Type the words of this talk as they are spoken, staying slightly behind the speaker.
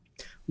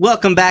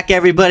Welcome back,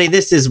 everybody.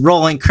 This is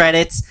Rolling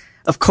Credits.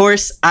 Of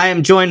course, I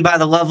am joined by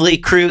the lovely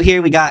crew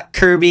here. We got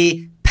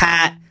Kirby,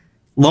 Pat,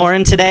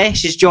 Lauren today.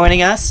 She's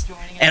joining us.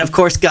 And, of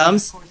course,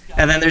 Gums.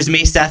 And then there's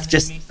me, Seth,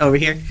 just over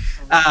here.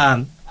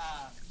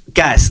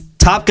 Guys,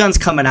 Top Gun's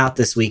coming out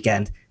this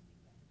weekend.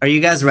 Are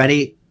you guys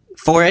ready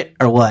for it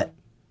or what?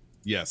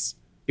 Yes.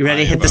 You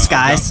ready to hit the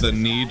skies? The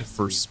Need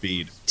for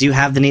Speed. Do you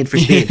have the Need for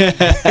Speed? I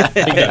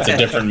think that's a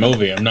different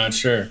movie. I'm not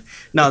sure.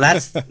 No,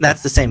 that's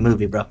the same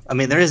movie, bro. I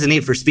mean, there is a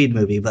Need for Speed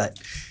movie, but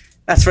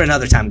that's for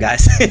another time,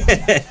 guys.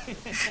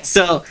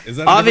 So,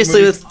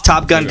 obviously, with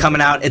Top Gun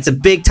coming out, it's a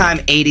big-time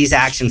 80s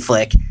action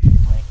flick.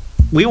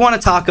 We want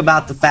to talk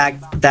about the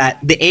fact that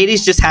the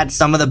 80s just had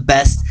some of the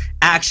best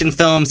action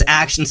films,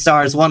 action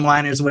stars,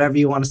 one-liners, whatever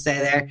you want to say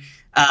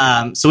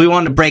there. So we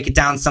wanted to break it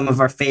down, some of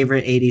our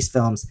favorite 80s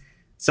films.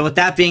 So with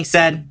that being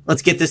said,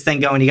 let's get this thing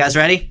going. You guys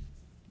ready?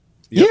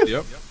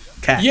 Yep.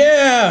 Okay.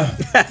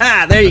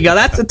 Yeah. There you go.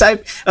 That's the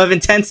type of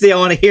intensity I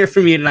want to hear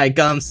from you tonight,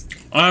 Gums.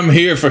 I'm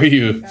here for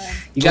you.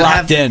 You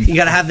gotta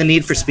have the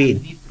Need for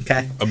Speed.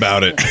 Okay.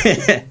 About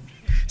it.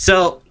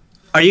 So,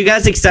 are you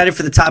guys excited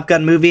for the Top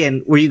Gun movie?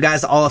 And were you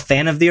guys all a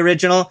fan of the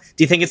original?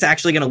 Do you think it's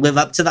actually going to live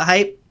up to the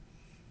hype?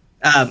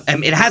 I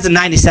mean, it has a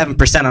 97%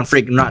 on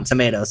freaking Rotten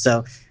Tomatoes.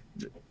 So,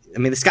 I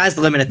mean, the sky's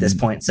the limit at this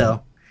point.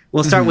 So,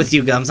 we'll start with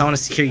you, Gums. I want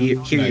to hear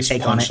your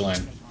take on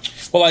it.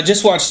 Well, I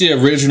just watched the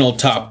original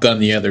Top Gun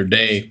the other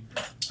day.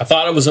 I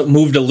thought it was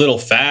moved a little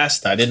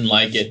fast. I didn't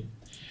like it.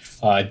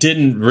 It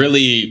didn't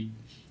really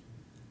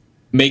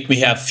make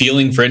me have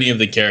feeling for any of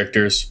the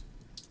characters,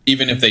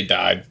 even if they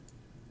died.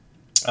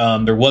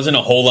 There wasn't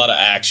a whole lot of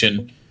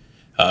action,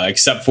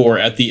 except for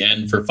at the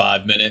end for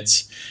 5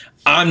 minutes.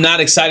 I'm not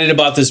excited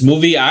about this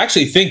movie. I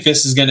actually think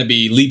this is going to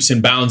be leaps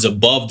and bounds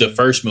above the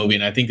first movie,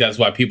 and I think that's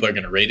why people are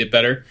going to rate it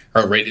better,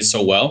 or rate it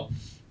so well.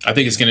 I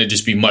think it's going to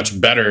just be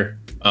much better.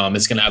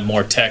 It's going to have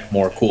more tech,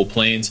 more cool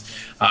planes.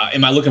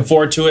 Am I looking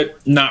forward to it?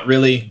 Not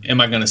really.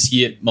 Am I going to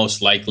see it?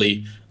 Most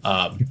likely.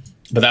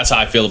 But that's how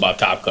I feel about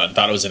Top Gun.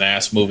 Thought it was an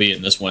ass movie,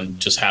 and this one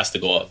just has to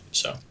go up.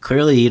 So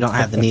clearly, you don't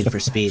have the Need for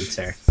Speed,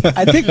 sir.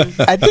 I think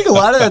a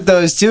lot of that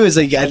though is too is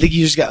like I think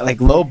you just got like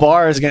low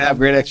bar is gonna have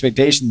great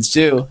expectations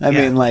too. I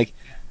mean, like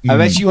I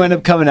bet you end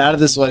up coming out of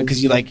this one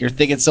because you're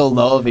thinking so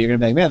low of it. You're gonna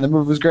be like, man, the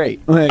movie was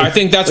great. Like, I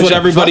think that's what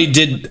everybody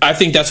did. I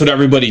think that's what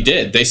everybody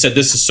did. They said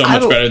this is so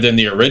much better than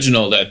the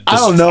original. That I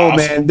don't know,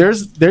 awesome. Man.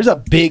 There's a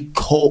big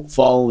cult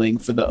following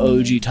for the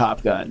OG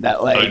Top Gun.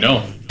 That like I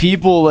know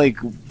people like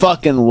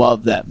fucking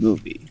love that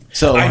movie.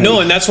 So I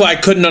know, and that's why I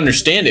couldn't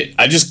understand it.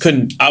 I just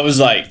couldn't. I was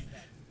like,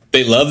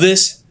 they love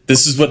this.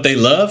 This is what they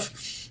love.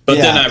 But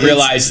then I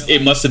realized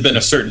it must have been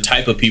a certain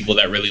type of people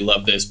that really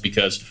love this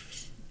because,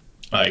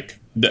 like.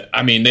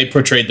 I mean, they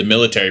portrayed the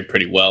military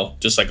pretty well,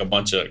 just like a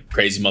bunch of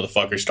crazy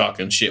motherfuckers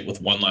talking shit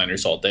with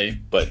one-liners all day.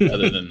 But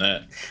other than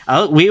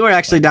that, we were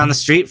actually down the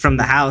street from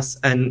the house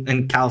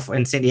in California,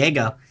 in San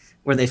Diego,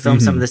 where they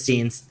filmed some of the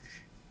scenes.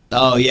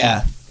 Oh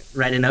yeah,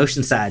 right in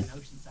Oceanside.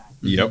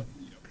 Yep.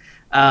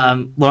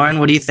 Lauren,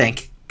 what do you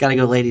think? Got to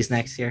go ladies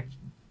next here.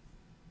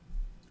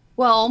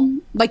 Well,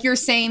 like you're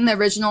saying, the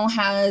original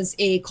has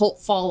a cult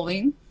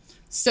following.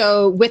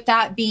 So with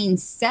that being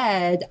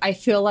said, I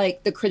feel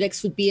like the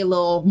critics would be a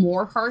little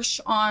more harsh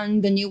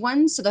on the new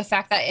one. So the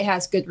fact that it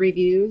has good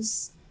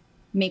reviews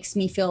makes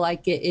me feel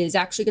like it is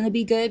actually going to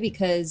be good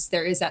because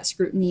there is that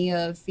scrutiny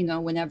of,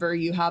 whenever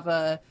you have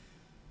a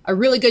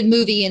really good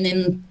movie and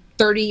then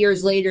 30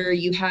 years later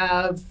you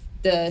have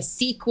the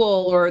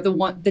sequel or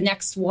the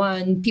next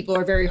one, people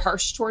are very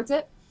harsh towards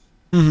it.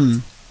 Mm-hmm.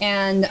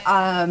 And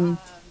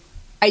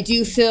I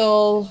do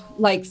feel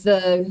like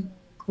the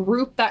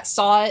group that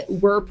saw it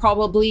were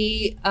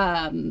probably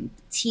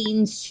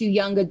teens to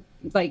young,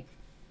 like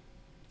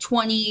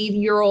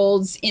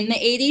 20-year-olds in the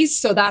 80s.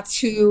 So that's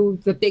who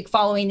the big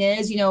following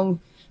is.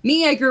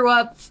 Me, I grew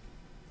up,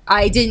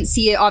 I didn't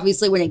see it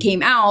obviously when it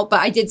came out,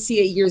 but I did see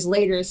it years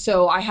later.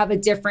 So I have a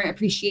different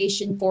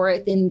appreciation for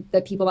it than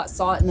the people that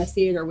saw it in the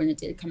theater when it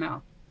did come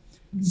out.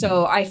 Mm-hmm.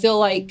 So I feel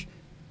like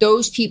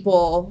those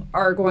people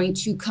are going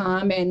to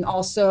come, and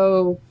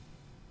also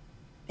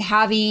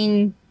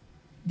having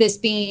this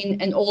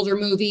being an older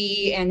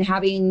movie and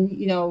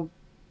having,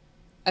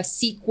 a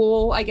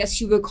sequel, I guess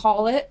you would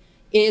call it,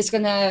 is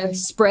going to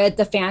spread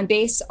the fan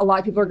base. A lot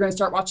of people are going to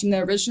start watching the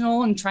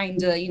original and trying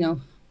to,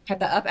 hype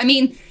that up. I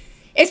mean,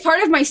 it's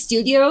part of my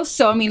studio.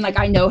 So, I mean, like,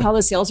 I know how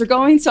the sales are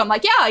going. So I'm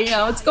like,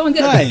 yeah, it's going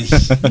good.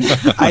 Nice.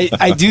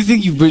 I do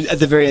think at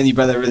the very end, you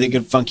brought that really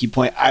good funky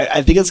point.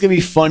 I think it's going to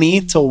be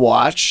funny to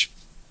watch,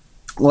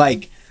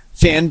 like,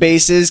 fan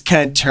bases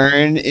kind of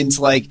turn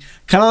into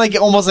kind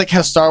of almost like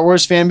how Star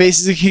Wars fan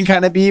bases can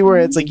kind of be, where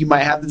it's like you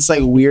might have this like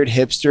weird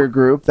hipster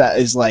group that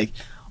is like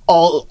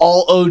all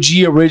OG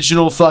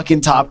original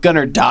fucking Top Gun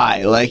or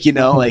die,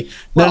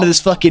 none of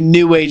this fucking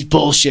new age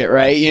bullshit,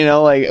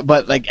 right?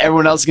 But like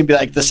everyone else can be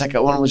like the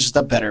second one was just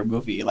a better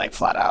movie, like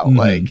flat out.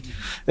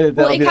 That'll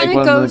be like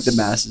what the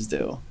masses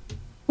do.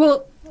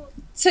 Well,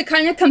 to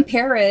kind of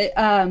compare it,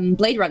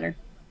 Blade Runner.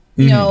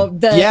 The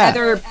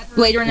other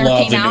Blade Runner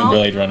came out.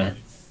 Blade Runner.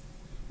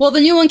 Well, the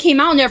new one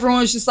came out and everyone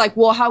was just like,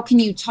 well, how can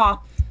you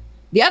top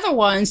the other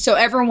one? So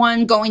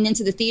everyone going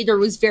into the theater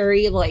was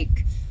very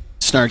like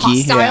snarky.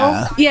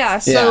 hostile. Yeah.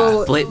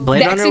 So Blade the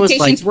Runner was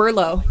expectations like were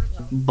low.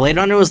 Blade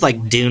Runner was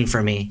like Dune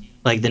for me,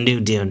 like the new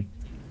Dune.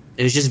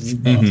 It was just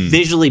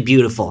visually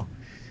beautiful.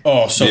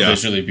 Oh, so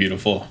visually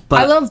beautiful.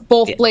 But I love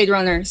both Blade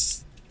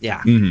Runners.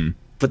 yeah.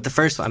 But the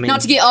first one, I mean,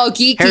 Not to get all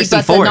geeky, Harrison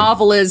but Ford. the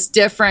novel is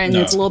different.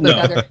 It's a little bit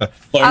better.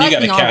 Lauren, I you like got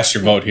to the novel. cast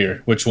your vote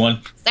here. Which one?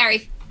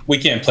 Sorry. We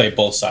can't play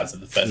both sides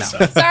of the fence.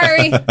 No.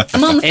 Sorry.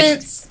 I'm on the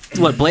fence.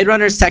 what Blade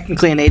Runner is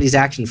technically an '80s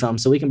action film,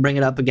 so we can bring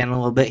it up again a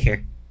little bit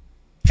here.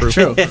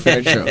 True.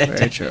 Very true.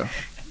 Very true.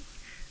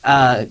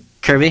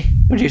 Kirby,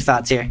 what are your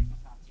thoughts here?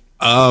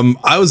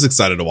 I was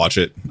excited to watch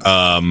it.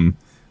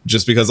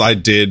 Just because I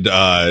did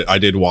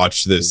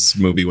watch this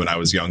movie when I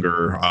was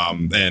younger.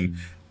 And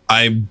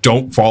I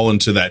don't fall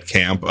into that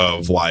camp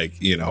of like,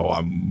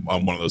 I'm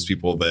one of those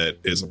people that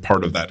is a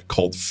part of that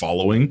cult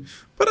following,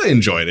 but I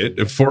enjoyed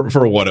it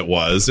for what it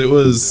was. It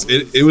was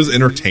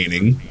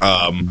entertaining.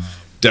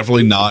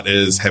 Definitely not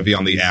as heavy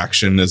on the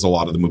action as a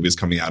lot of the movies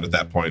coming out at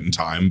that point in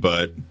time,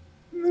 but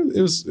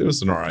it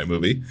was an all right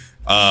movie.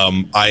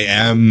 I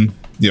am,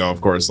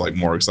 of course, like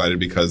more excited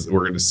because we're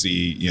going to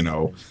see,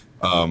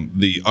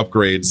 the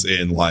upgrades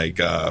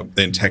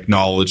in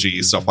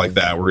technology, stuff like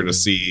that. We're going to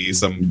see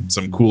some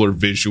cooler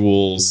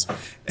visuals,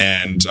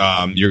 and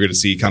you're going to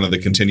see kind of the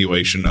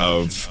continuation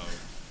of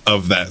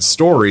that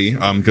story.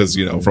 Because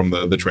from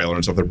the trailer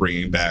and stuff, they're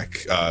bringing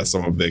back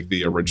some of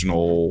the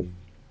original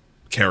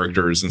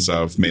characters and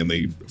stuff.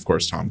 Mainly, of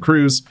course, Tom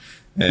Cruise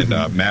and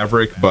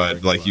Maverick,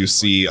 but like you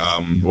see,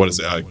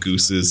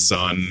 Goose's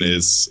son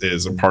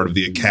is a part of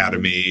the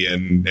academy,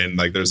 and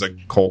like there's a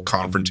whole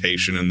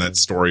confrontation in that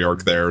story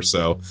arc there.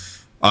 So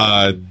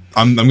I'm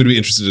going to be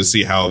interested to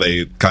see how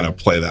they kind of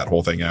play that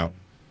whole thing out.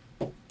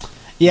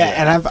 Yeah,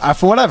 and I've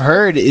from what I've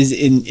heard is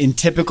in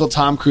typical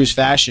Tom Cruise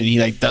fashion, he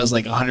like does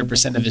like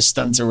 100% of his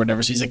stunts or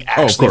whatever. So he's like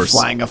actually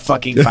flying a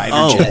fucking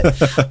fighter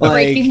jet,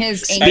 Breaking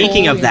his ankle.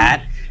 Speaking of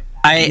that,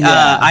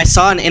 I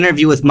saw an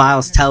interview with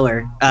Miles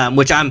Teller,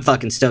 which I'm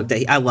fucking stoked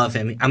that I love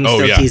him. I'm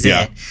stoked he's in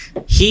it.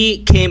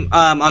 He came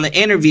on the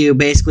interview,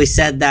 basically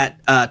said that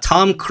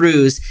Tom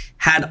Cruise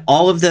had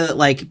all of the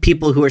like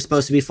people who are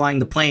supposed to be flying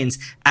the planes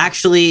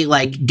actually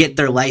like get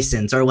their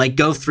license or like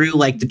go through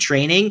like the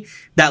training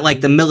that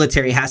like the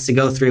military has to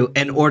go through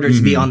in order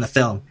to be on the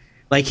film.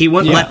 Like he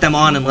wouldn't let them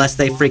on unless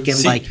they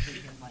freaking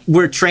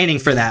we're training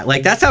for that.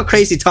 Like that's how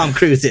crazy Tom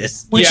Cruise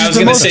is. Which is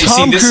the most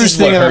Tom Cruise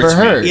thing I've ever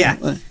heard.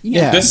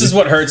 Yeah. This is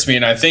what hurts me,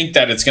 and I think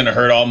that it's going to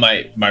hurt all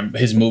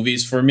his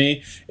movies for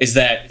me, is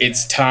that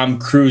it's Tom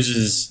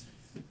Cruise's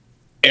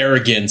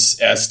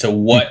arrogance as to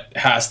what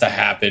has to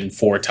happen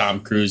for Tom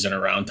Cruise and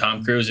around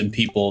Tom Cruise, and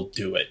people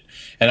do it.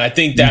 And I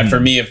think that for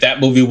me, if that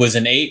movie was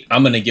an 8,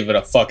 I'm going to give it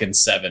a fucking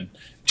 7.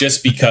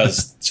 Just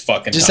because it's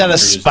fucking just Tom out of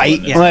Cruise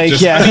spite, doing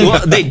it.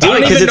 Well, they do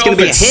it because it's going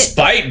to be a hit.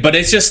 Spite, but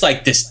it's just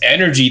like this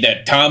energy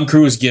that Tom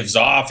Cruise gives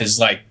off is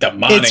like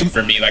demonic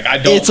for me. Like I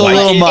don't it's like a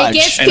little it. much. It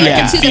gets and I people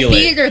can to the feel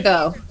theater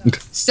though.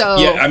 So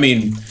I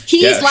mean,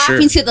 he's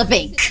laughing sure. to the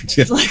bank.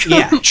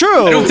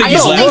 True. I don't think I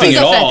he's don't think laughing he's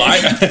at all.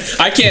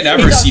 I can't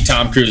ever see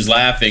Tom Cruise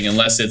laughing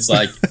unless it's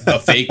like a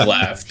fake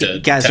laugh to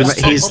Guys, test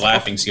he's- his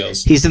laughing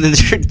skills. He's in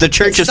the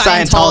Church of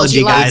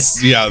Scientology, Scientology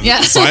guys. Yeah, Yeah.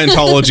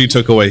 Scientology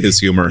took away his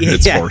humor.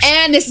 It's forced.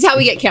 And this is how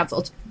we get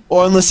canceled.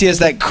 Or unless he has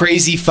that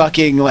crazy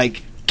fucking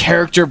like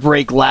character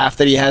break laugh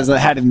that he had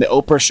in the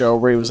Oprah show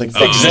where he was like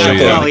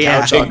Exactly. on Oh, the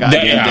yeah. couch all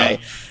goddamn day.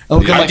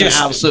 Looking I like just-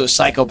 an absolute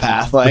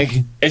psychopath. Like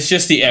It's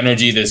just the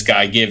energy this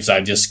guy gives.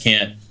 I just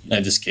can't.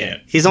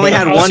 He's only But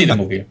had I'll one. see the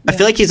movie. I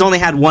feel like he's only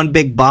had one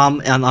big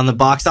bomb on the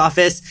box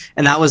office,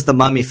 and that was the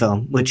Mummy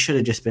film, which should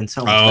have just been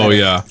so much better.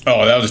 Yeah.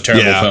 Oh, that was a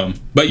terrible Yeah. film.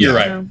 But you're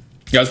right.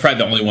 That was probably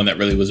the only one that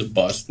really was a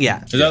bust.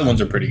 Yeah. The other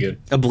ones are pretty good.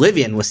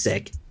 Oblivion was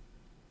sick.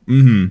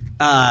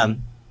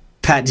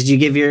 Pat, did you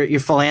give your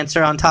full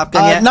answer on Top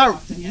Gun yet?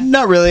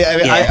 not really.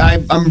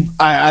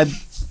 I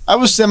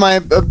was semi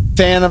a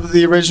fan of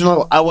the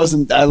original. I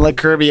wasn't. I like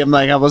Kirby.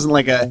 I wasn't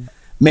like a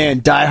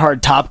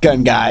diehard Top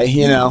Gun guy,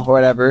 or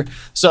whatever.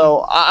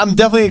 So I'm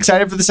definitely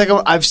excited for the second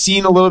one. I've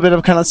seen a little bit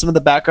of kind of some of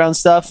the background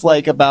stuff,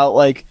 like about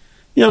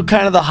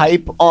kind of the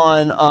hype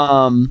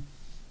on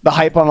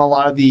a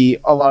lot of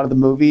the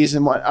movies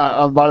and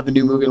a lot of the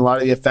new movie and a lot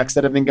of the effects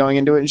that have been going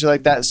into it and shit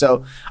like that.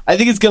 So I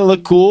think it's gonna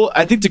look cool.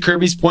 I think to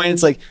Kirby's point,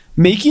 it's like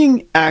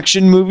making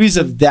action movies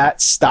of that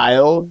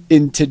style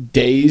in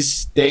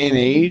today's day and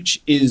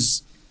age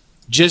is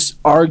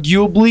just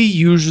arguably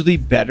usually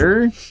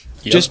better,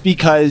 just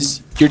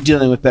because you're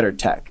dealing with better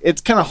tech.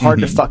 It's kind of hard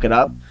to fuck it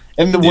up.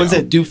 And the ones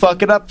that do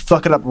fuck it up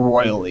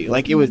royally.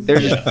 Like they're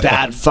just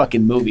bad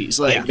fucking movies.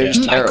 Like they're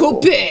just terrible.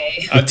 Michael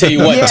Bay. I'll tell you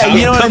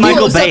what.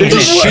 Michael Bay. They're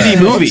just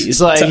shitty movies.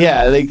 Like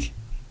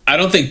I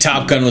don't think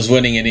Top Gun was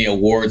winning any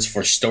awards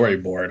for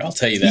storyboard. I'll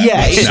tell you that.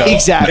 Yeah, So,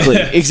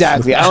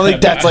 exactly. I don't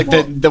think that's like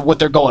the what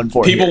they're going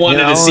for. people here,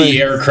 wanted to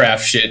see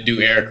aircraft shit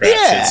do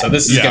aircraft shit. So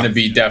this is going to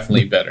be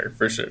definitely better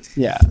for sure.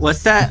 Yeah.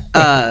 What's that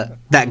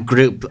that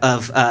group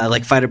of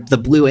like fighter, the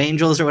Blue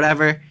Angels or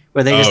whatever,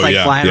 where they just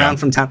flying around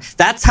from town.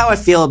 That's how I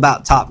feel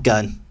about Top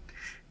Gun.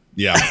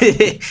 Yeah.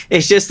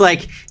 It's just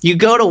like you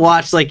go to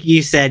watch, like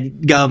you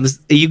said, Gums,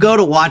 you go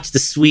to watch the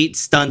sweet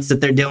stunts that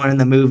they're doing in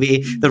the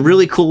movie, the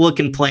really cool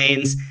looking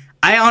planes.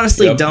 I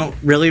honestly don't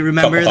really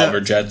remember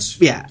the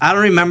jets. Yeah, I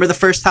don't remember the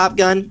first Top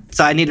Gun,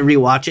 so I need to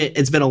rewatch it.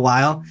 It's been a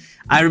while.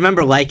 I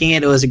remember liking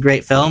it. It was a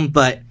great film,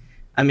 but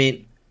I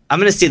mean, I'm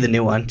going to see the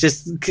new one.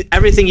 Just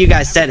everything you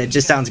guys said, it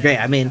just sounds great.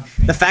 I mean,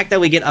 the fact that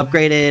we get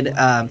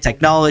upgraded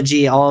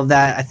technology, all of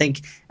that, I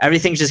think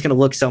everything's just going to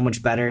look so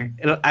much better.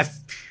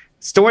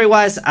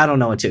 Story-wise, I don't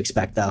know what to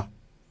expect, though.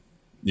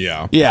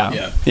 Yeah.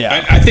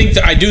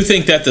 I do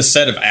think that the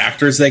set of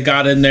actors they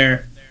got in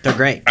there, they're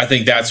great. I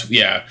think that's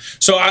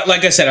So,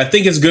 like I said, I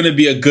think it's going to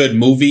be a good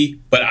movie,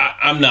 but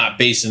I'm not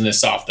basing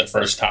this off the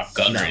first Top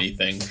Gun or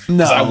anything.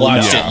 No, I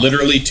watched it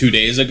literally 2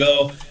 days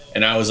ago,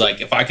 and I was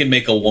like, if I can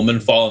make a woman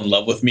fall in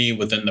love with me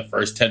within the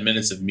first 10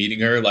 minutes of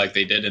meeting her, like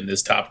they did in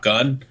this Top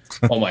Gun,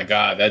 oh my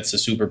God, that's a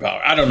superpower.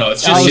 I don't know.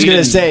 It's just I was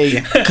gonna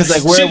say, because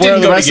like where are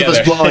the rest of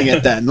us blowing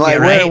it then? Like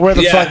where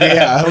the fuck?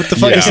 Yeah, what the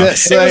fuck is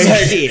this?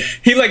 Like,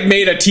 he like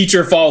made a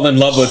teacher fall in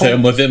love with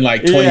him within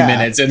like 20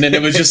 minutes, and then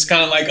it was just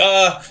kind of like,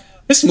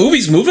 this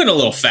movie's moving a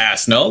little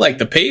fast, no? Like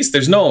the pace,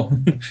 there's no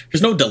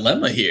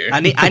dilemma here. I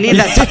need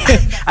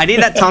that. I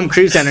need that Tom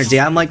Cruise energy.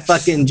 I'm like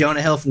fucking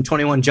Jonah Hill from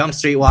 21 Jump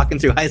Street walking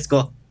through high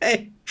school.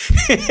 Hey,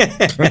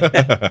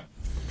 hey,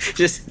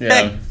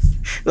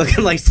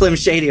 looking like Slim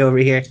Shady over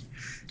here.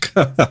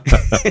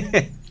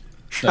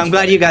 I'm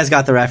glad you guys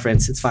got the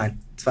reference. It's fine.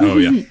 Oh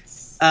yeah.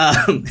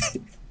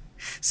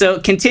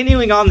 So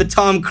continuing on the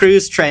Tom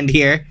Cruise trend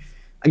here,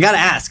 I gotta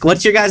ask,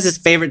 what's your guys'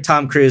 favorite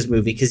Tom Cruise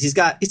movie? Because he's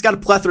got a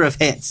plethora of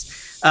hits.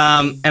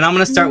 And I'm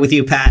gonna start with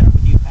you, Pat.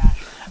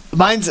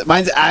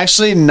 Mine's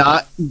actually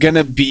not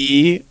gonna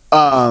be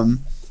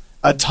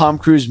a Tom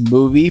Cruise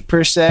movie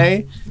per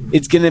se.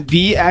 It's gonna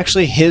be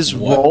actually his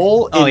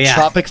role in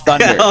Tropic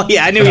Thunder. Oh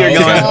yeah, I knew you were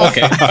going.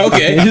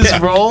 Okay. His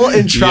role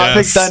in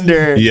Tropic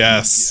Thunder.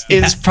 Yes.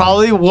 Is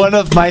probably one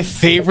of my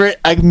favorite.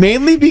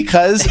 Mainly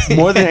because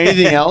more than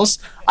anything else,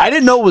 I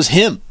didn't know it was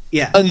him.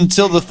 Yeah.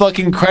 Until the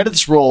fucking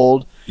credits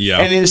rolled.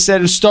 Yeah. And it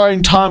said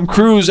starring Tom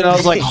Cruise, and I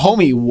was like,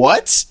 homie,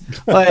 what?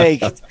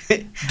 Like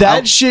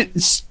that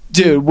shit.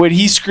 Dude, when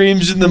he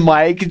screams in the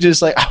mic,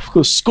 just like, I will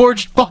go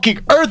scorch fucking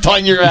earth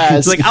on your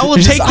ass. Like, I will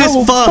take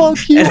this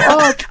fuck you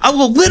up. I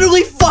will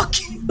literally fuck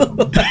you.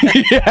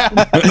 Yeah.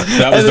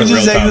 That was the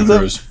real Tom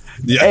Cruise.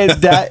 Yeah. And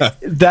that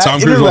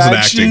Tom Cruise wasn't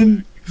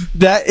acting.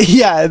 That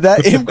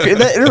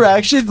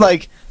interaction,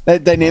 like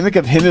that dynamic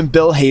of him and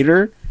Bill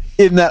Hader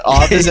in that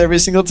office every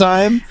single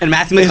time. And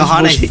Matthew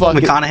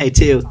McConaughey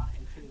too.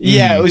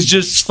 Yeah, it was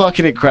just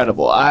fucking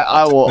incredible.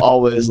 I will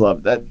always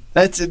love that.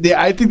 I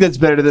think that's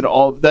better than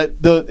all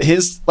that.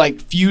 His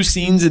like few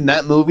scenes in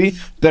that movie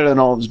better than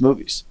all of his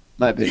movies.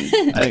 In my opinion,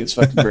 I think it's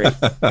fucking great.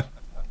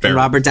 And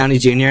Robert Downey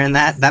Jr. in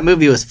that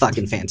movie was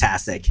fucking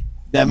fantastic.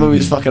 That movie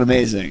is fucking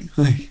amazing.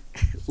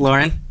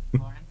 Lauren,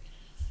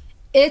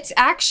 it's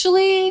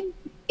actually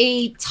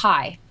a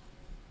tie.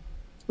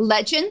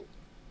 Legend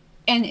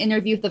and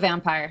Interview with the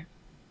Vampire.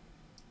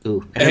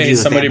 Ooh, hey,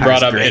 somebody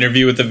brought up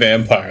Interview with the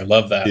Vampire.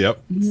 Love that.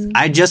 Yep.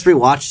 I just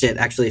rewatched it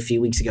actually a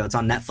few weeks ago. It's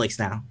on Netflix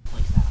now.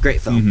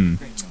 Great film.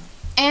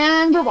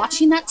 And we're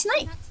watching that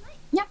tonight.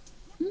 Yeah.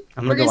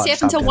 We're going to stay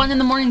up until 1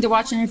 a.m. to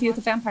watch Interview with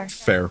the Vampire.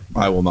 Fair.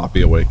 I will not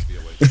be awake.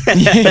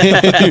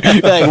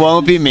 Like,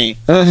 won't be me.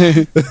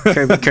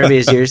 Kirby,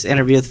 is yours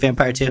Interview with the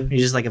Vampire too? You're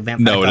just like a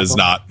vampire No, couple? it is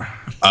not.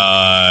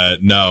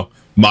 No.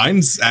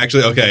 Mine's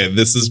actually, okay,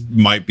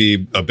 might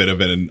be a bit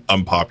of an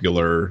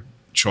unpopular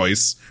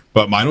choice,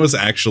 but mine was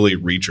actually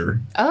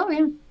Reacher. Oh,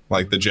 yeah.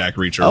 Like the Jack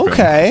Reacher film.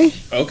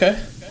 Okay.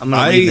 I'm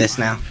going to leave this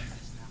now.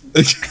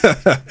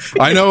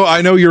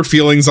 I know your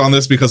feelings on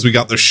this because we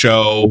got the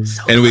show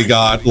and we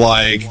got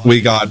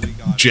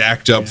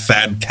jacked up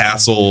Thad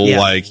Castle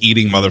like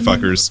eating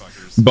motherfuckers.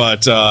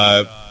 But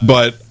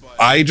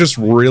I just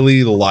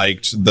really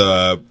liked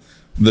the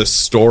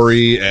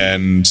story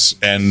and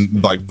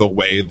like the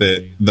way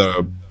that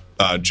the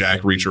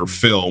Jack Reacher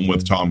film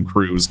with Tom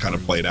Cruise kind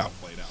of played out.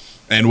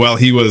 And while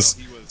he was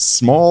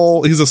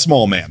small, he's a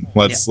small man.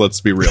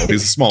 Let's be real.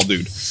 He's a small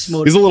dude. He's a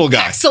little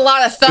guy. That's a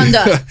lot of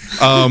thunder.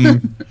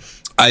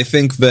 I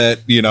think that,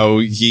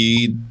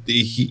 he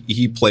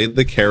played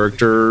the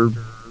character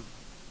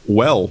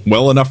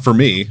well enough for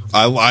me.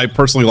 I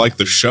personally like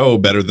the show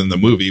better than the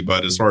movie,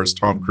 but as far as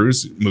Tom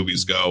Cruise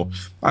movies go,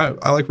 I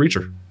like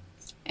Reacher.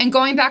 And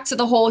going back to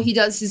the whole, he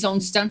does his own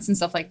stunts and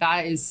stuff like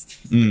that is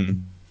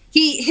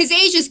his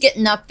age is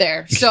getting up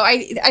there. So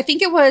I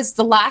think it was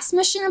the last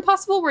Mission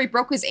Impossible where he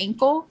broke his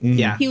ankle.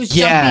 Yeah. He was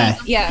jumping.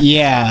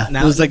 Yeah.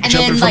 It was like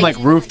jumping from like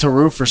roof to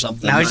roof or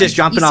something. Now he's just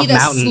jumping off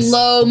mountains.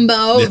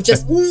 Slow-mo of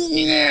just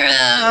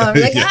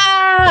like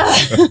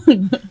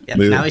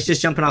now he's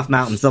just jumping off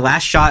mountains. The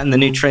last shot in the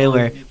new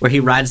trailer where he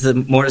rides the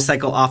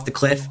motorcycle off the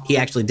cliff, he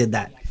actually did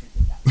that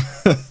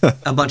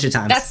a bunch of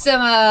times. That's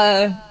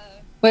some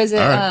what is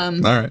it?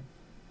 All right.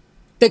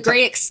 The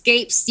Great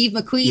Escape, Steve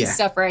McQueen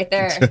stuff right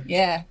there.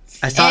 Yeah.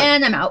 I saw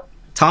and I'm out.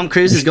 Tom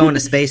Cruise is going to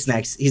space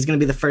next. He's going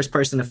to be the first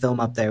person to film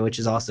up there, which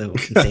is also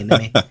insane to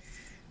me.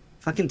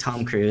 Fucking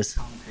Tom Cruise.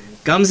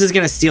 Gums is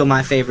going to steal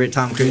my favorite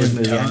Tom Cruise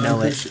movie. I know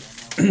it.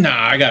 Nah,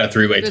 I got a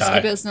three-way tie.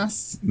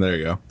 Business. There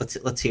you go.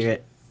 Let's hear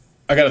it.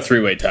 I got a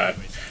three-way tie.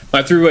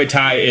 My three-way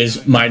tie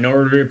is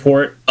Minority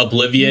Report,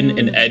 Oblivion,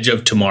 and Edge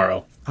of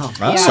Tomorrow. Oh,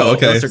 Yeah. So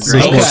okay, Those are so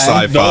great. it's more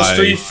sci-fi. Those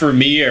three for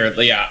me are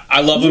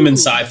I love them in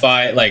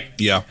sci-fi. Like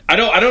Yeah. I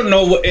don't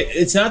know.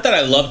 It's not that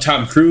I love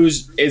Tom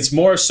Cruise. It's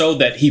more so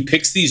that he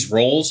picks these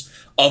roles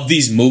of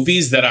these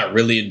movies that I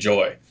really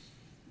enjoy.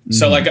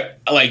 So like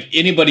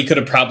anybody could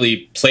have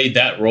probably played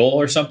that role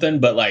or something,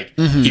 but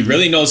he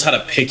really knows how to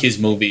pick his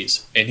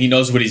movies and he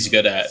knows what he's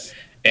good at.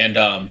 And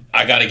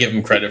I got to give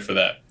him credit for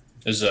that.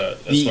 That's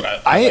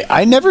what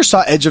I never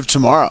saw Edge of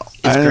Tomorrow.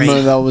 I don't great.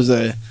 know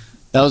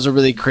that was a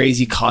really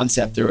crazy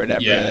concept or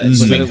whatever. Yeah,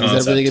 was big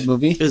that a really good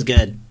movie? It was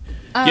good.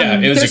 Yeah,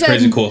 it was a there's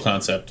crazy cool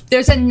concept.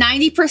 There's a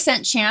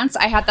 90% chance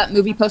I have that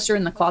movie poster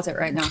in the closet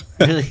right now.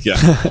 Really?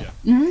 Yeah.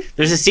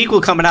 There's a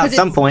sequel coming out at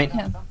some point,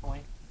 Yeah.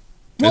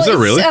 Is there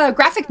really? It's a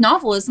graphic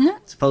novel, isn't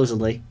it?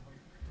 supposedly.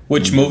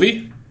 Which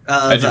movie?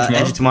 Edge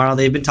of Tomorrow.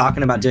 They've been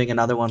talking about doing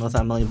another one with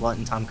Emily Blunt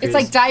and Tom Cruise. It's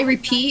like die,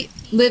 repeat,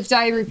 live,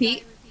 die,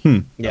 repeat.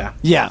 Yeah.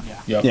 Yeah.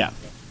 Yep. Yeah.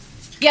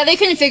 Yeah, they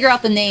couldn't figure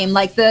out the name.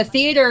 Like the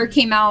theater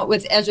came out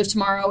with Edge of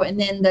Tomorrow, and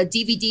then the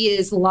DVD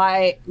is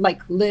live,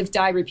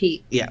 die,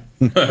 repeat. Yeah.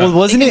 Well,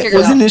 wasn't They it can figure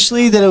it out.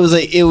 initially that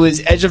it was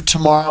Edge of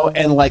Tomorrow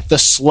and like the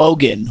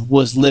slogan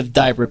was live,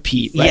 die,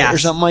 repeat, right? Yeah. Or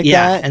something like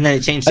Yeah, that. and then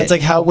it changed That's it.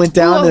 like how it went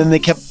down, Well- and then they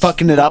kept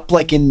fucking it up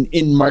like in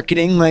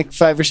marketing like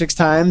 5 or 6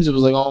 times. It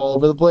was like all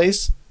over the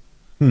place.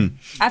 I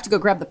have to go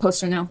grab the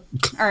poster now.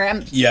 All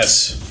right,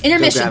 Yes. Go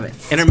intermission. grab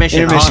it.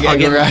 Intermission. I'll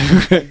give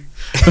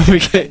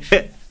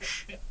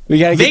we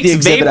gotta get the Vicks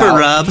exhibit Vapor out.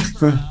 Rub.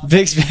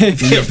 Vicks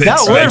Vicks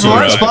That word Vapor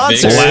our Rub.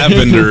 sponsor.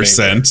 Lavender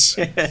scent.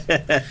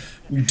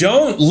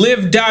 Don't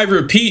live, die,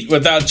 repeat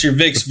without your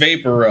Vicks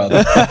Vapor Rub.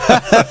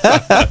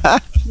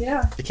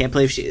 Yeah. I can't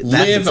believe she.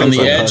 Live on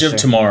the edge of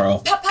tomorrow.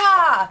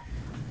 Papa.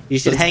 You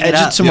should hang Edge it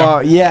up. of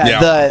Tomorrow. Yeah.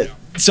 Yeah.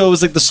 So it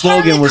was like the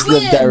slogan was Harley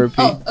live, die, Quinn. repeat.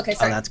 Oh, okay, Oh,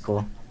 sorry. that's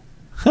cool.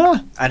 Huh.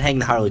 I'd hang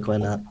the Harley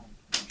Quinn up.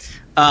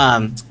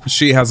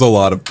 She has a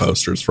lot of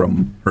posters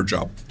from her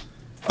job.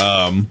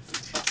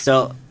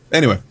 So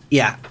Anyway,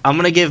 yeah, I'm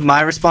gonna give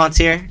my response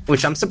here,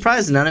 which I'm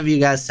surprised none of you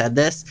guys said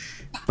this,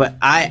 but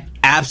I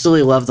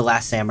absolutely love The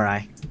Last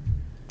Samurai.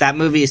 That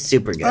movie is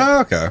super good.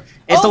 okay.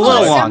 It's a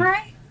little long. Samurai?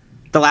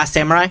 The Last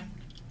Samurai.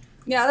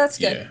 Yeah, that's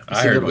good. Yeah,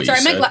 I heard what you Sorry,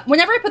 said.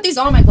 whenever I put these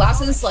on, my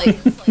glasses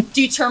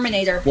do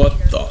Terminator. What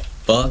the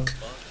fuck?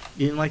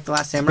 You didn't like The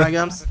Last Samurai,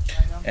 Gums?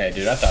 Hey,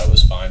 dude, I thought it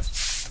was fine.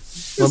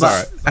 What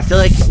about? alright. I feel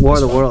like War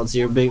of the Worlds.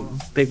 You're a big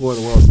War of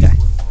the Worlds guy.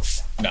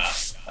 Nah,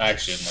 I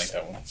actually didn't like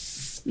that one.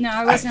 No,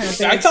 I wasn't a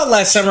big. I thought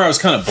Last Samurai was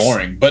kind of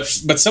boring, but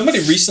somebody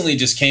recently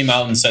just came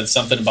out and said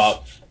something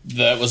about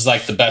that was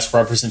like the best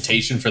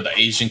representation for the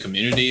Asian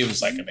community. It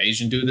was like an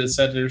Asian dude that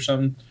said it or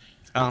something.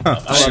 Oh, I don't know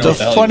The what the hell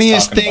he was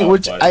funniest talking thing,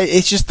 about, but-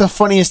 it's just the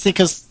funniest thing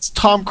because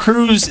Tom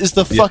Cruise is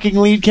the fucking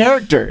lead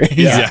character.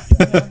 Yeah.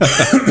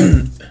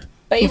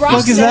 But he What the fuck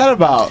rocks is it. that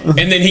about?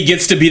 And then he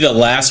gets to be the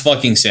last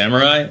fucking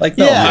samurai. Like,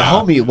 no, Yeah,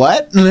 homie,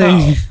 what?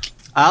 Oh.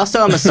 I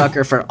also am a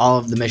sucker for all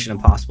of the Mission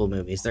Impossible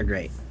movies. They're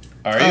great.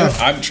 Are you?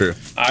 I'm True.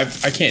 I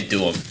can't do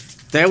them.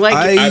 They're like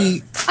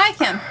I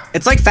can.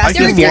 it's like Fast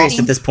They're and Furious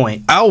exciting. at this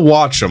point. I'll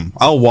watch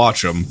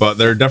them, but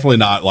they're definitely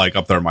not like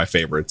up there my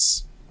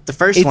favorites. The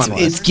first one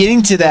was. It's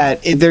getting to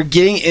that. They're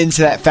getting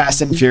into that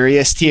Fast and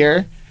Furious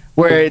tier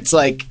where it's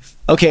like,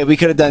 okay, we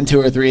could have done 2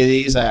 or 3 of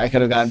these. I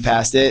could have gotten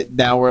past it.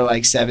 Now we're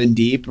like 7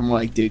 deep, and we're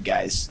like, dude,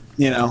 guys,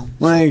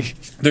 like.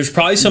 There's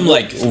probably some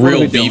like What are real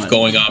we beef doing?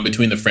 going on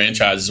between the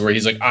franchises where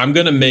he's like, I'm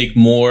gonna make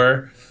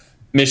more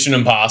Mission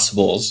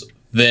Impossibles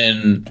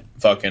than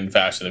fucking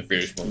Fast and the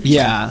Furious movies.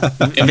 Yeah.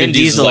 And Vin Diesel.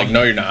 Diesel's like,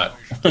 no, you're not.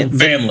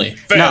 Family.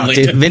 No,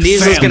 dude, Vin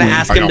Diesel's gonna Family.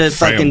 ask I him got to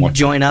fucking family.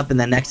 join up in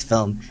the next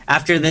film.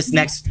 After this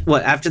next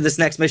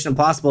Mission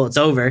Impossible, it's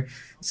over.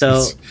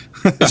 So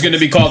It's gonna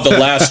be called The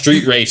Last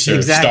Street Racer.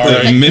 Exactly.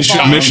 Starring Mission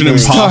Tom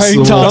Cruise.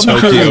 Impossible Tom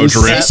Tokyo Cruise.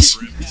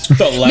 Drift.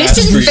 The Last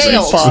Mission Street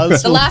failed.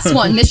 Racer. The last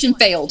one, mission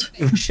failed.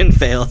 mission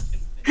failed.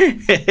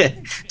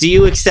 Do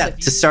you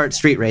accept to start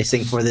street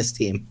racing for this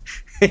team?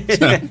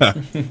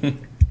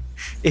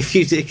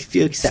 if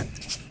you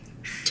accept.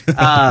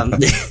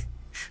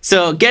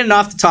 So getting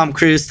off the Tom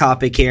Cruise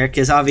topic here,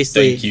 because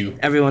obviously Thank you.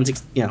 everyone's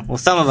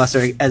some of us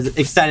are as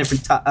excited for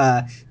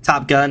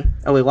Top Gun.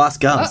 Oh, we lost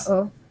Gums.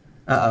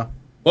 Uh-oh.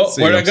 Well,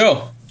 See where'd you. I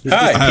go? I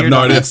Hi. have no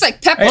idea. Looks like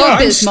Pepto Hey, I'm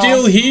Bismol.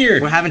 still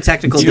here. We're having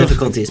technical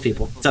difficulties,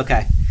 people. It's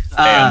okay.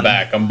 Hey, I'm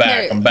back. I'm back.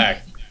 there- I'm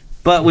back.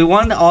 But we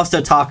wanted to also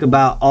talk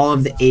about all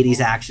of the 80s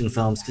action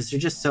films because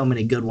there's just so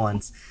many good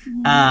ones.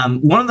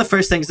 One of the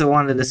first things I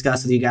wanted to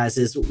discuss with you guys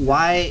is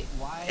why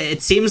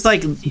it seems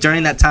like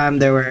during that time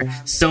there were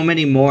so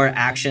many more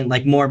action,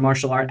 like more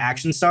martial art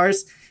action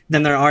stars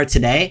than there are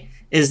today.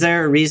 Is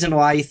there a reason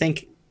why you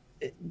think,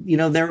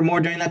 there were more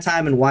during that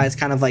time and why it's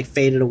kind of like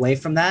faded away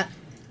from that?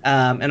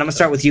 And I'm going to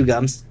start with you,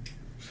 Gums.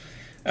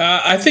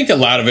 I think a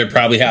lot of it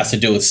probably has to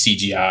do with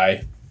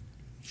CGI.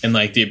 and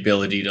like the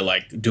ability to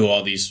like do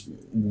all these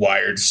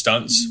wired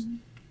stunts.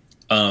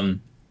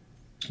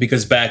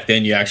 Because back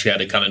then you actually had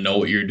to kind of know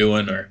what you're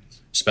doing or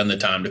spend the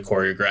time to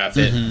choreograph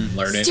it and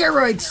learn it.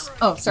 Steroids.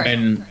 Oh, sorry.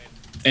 And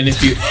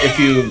if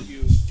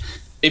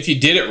you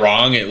did it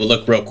wrong, it would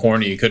look real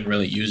corny. You couldn't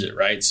really use it,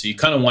 right? So you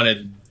kind of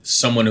wanted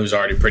someone who's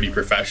already pretty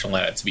professional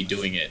at it to be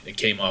doing it. It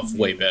came off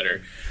way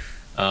better.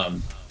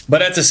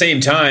 But at the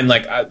same time,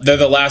 like they're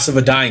the last of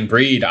a dying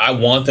breed. I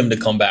want them to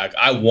come back.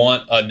 I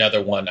want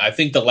another one. I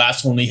think the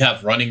last one we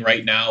have running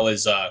right now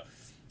is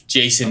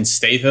Jason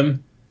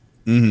Statham.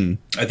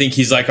 I think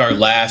he's like our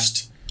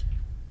last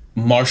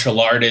martial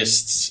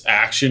artists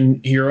action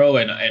hero,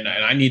 and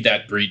I need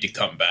that breed to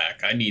come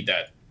back. I need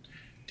that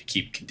to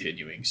keep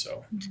continuing.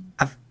 So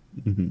I'm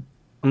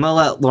gonna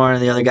let Lauren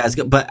and the other guys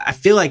go, but I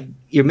feel like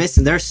you're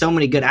missing. There's so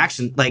many good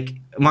action, like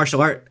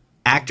martial art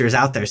actors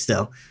out there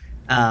still.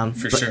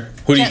 Sure.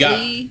 Who do you got?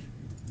 Lee.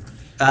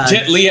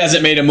 Jet Li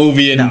hasn't made a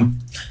movie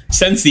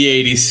since the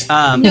 80s.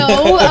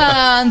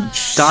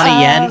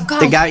 Donnie Yen,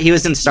 the guy, he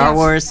was in Star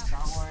Wars.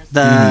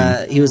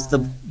 He was the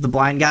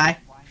blind guy.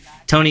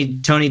 Tony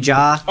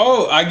Jaa.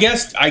 Oh, I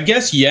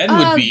guess Yen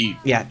would be.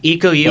 Yeah,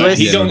 Iko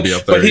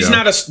Uwais. But he's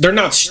not. They're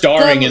not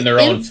starring in their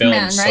own films,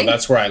 Man, right? so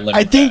that's where I limit.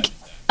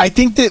 I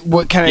think that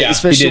what kind of,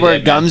 especially where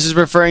Gums is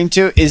referring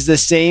to, is the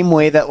same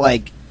way that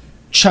like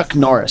Chuck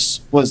Norris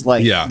was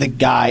like the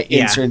guy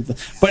in certain.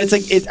 But it's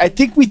like I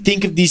think we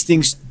think of these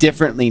things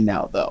differently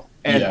now, though.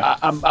 And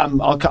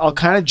I'll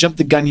kind of jump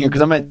the gun here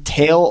because I'm going to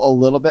tail a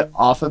little bit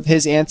off of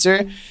his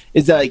answer.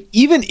 Is that like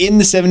even in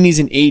the 70s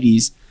and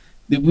 80s,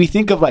 we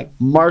think of like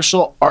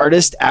martial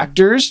artist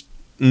actors.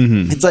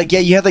 It's like,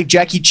 you had like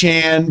Jackie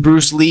Chan,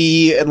 Bruce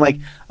Lee, and like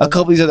a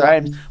couple of these other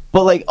items.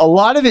 But like a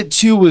lot of it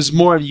too was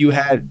more of you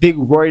had big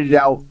roided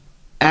out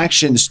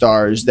action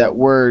stars that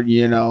were,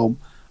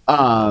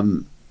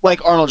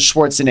 like Arnold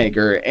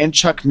Schwarzenegger and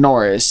Chuck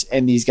Norris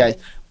and these guys.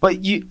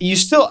 But you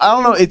still, I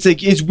don't know,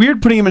 it's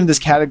weird putting him in this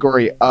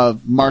category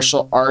of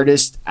martial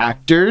artist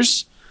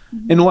actors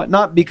and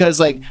whatnot,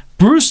 because like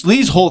Bruce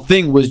Lee's whole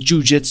thing was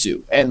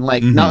jujitsu, and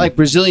like not like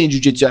Brazilian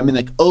jiu-jitsu. I mean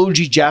like OG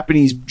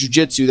Japanese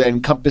jiu-jitsu that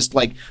encompassed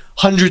like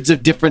hundreds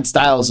of different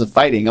styles of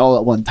fighting all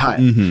at one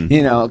time,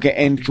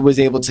 and was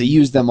able to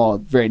use them all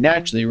very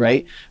naturally,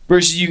 right?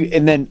 Versus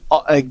and then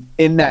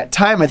in that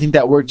time, I think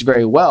that worked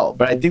very well.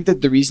 But I think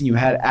that the reason you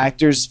had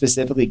actors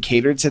specifically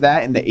catered to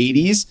that in the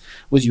 80s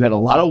was you had a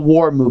lot of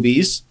war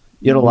movies,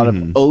 you had a lot of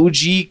OG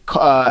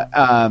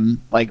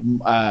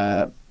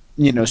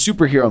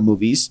superhero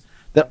movies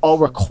that all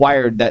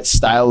required that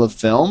style of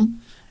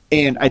film.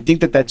 And I think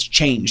that that's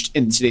changed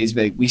in today's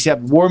day. We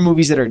have war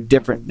movies that are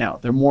different now.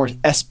 They're more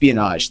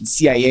espionage and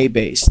CIA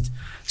based.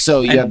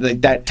 So you have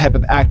like that type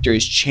of actor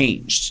has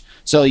changed.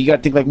 So you got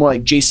to think like more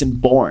like Jason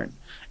Bourne.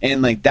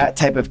 And like that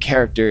type of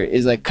character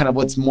is like kind of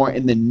what's more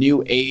in the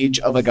new age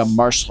of like a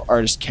martial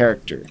artist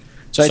character.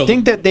 So I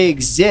think that they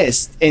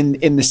exist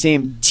in the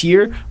same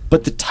tier,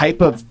 but the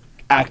type of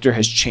actor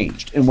has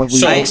changed and what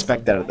we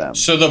expect out of them.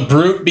 So the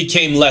brute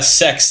became less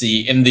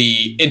sexy and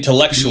the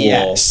intellectual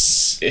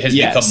has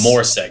become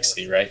more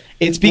sexy, right?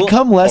 It's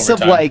become less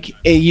of like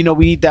we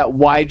need that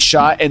wide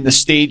shot and the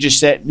stage is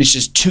set and it's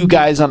just two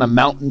guys on a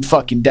mountain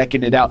fucking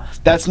decking it out.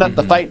 That's not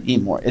the fight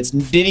anymore. It's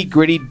nitty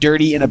gritty,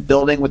 dirty in a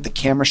building with the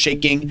camera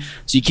shaking,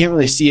 so you can't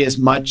really see as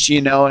much,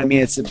 I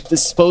mean, it's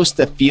supposed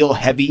to feel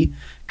heavy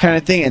kind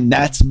of thing, and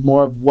that's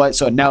more of what,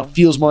 so it now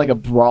feels more like a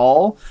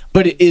brawl,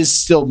 but it is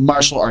still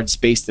martial arts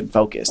based and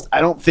focused.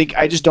 I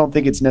just don't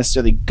think it's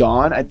necessarily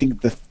gone. I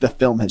think the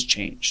film has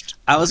changed.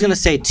 I was gonna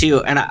say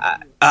too, and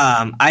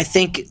I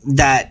think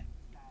that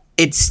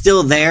it's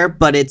still there,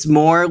 but it's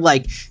more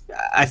like,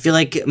 I feel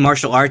like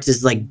martial arts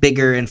is like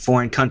bigger in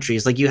foreign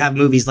countries. Like you have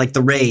movies like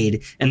The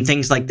Raid and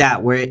things like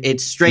that where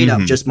it's straight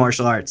up just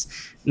martial arts.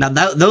 Now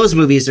those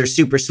movies are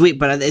super sweet,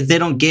 but they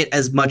don't get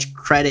as much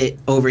credit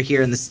over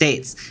here in the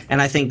States,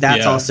 and I think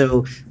that's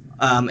also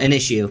an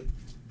issue.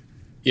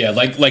 Yeah,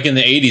 like in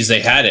the 80s they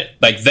had it.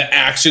 Like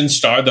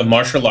the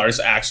martial arts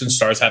action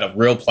stars had a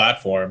real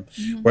platform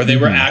where they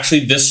were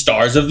actually the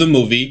stars of the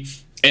movie,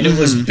 and it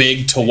was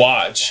big to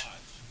watch.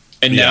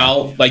 And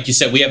now, like you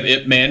said, we have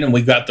Ip Man and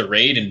we've got The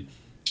Raid, and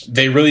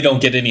they really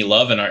don't get any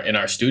love in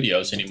our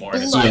studios anymore.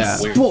 And it's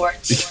weird.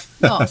 Sports.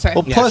 Oh, sorry.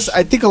 Well, plus,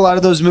 I think a lot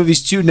of those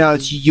movies too now,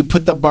 you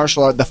put the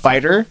martial art, the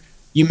fighter,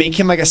 you make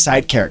him like a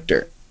side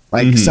character,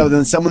 like so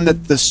then someone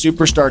that the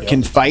superstar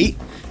can fight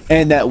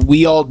and that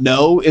we all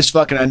know is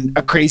fucking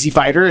a crazy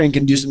fighter and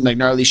can do some like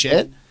gnarly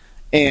shit,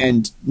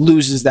 and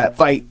loses that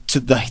fight to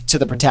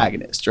the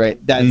protagonist,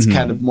 right? That's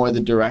kind of more the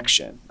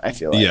direction, I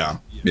feel like. Yeah.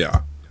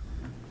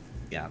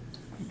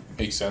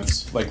 Makes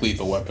sense. Like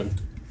Lethal Weapon.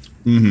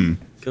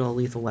 Good old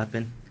Lethal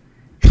Weapon.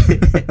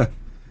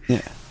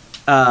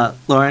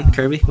 Lauren,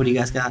 Kirby, what do you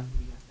guys got?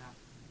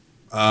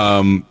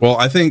 Well,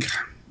 I think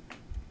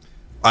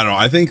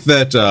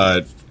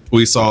that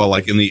we saw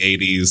like in the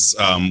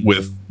 80s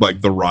with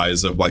like the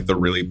rise of like the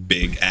really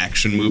big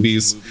action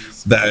movies,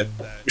 that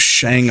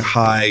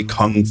Shanghai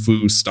kung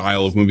fu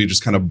style of movie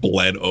just kind of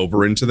bled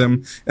over into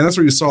them, and that's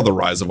where you saw the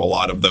rise of a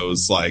lot of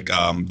those like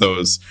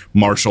those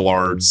martial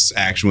arts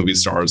action movie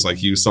stars.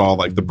 Like you saw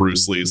like the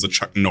Bruce Lees, the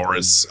Chuck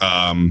Norris,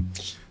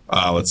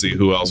 let's see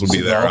who else would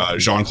be there,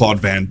 Jean-Claude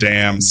Van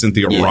Damme,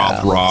 Cynthia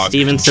Rothrock,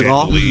 Steven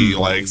Seagal. Lee,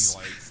 like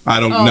I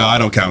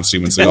don't count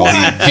Steven Seagal.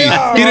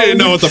 He didn't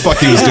know what the fuck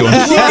he was doing.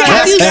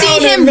 Have you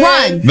seen him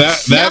run?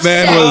 That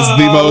man was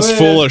the most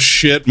full of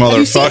shit Have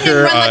you seen him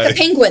motherfucker. run like a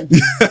penguin?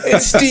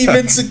 It's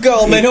Steven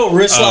Seagal, man. He'll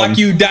wrist lock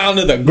you down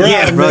to the ground.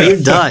 Yeah, bro, you're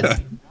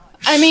done.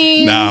 I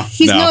mean,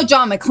 he's no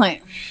John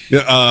McClane.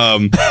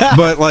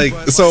 But like,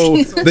 so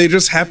they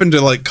just happened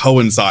to like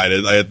coincide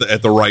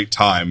at the right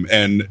time,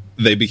 and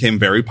they became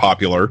very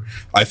popular.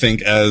 I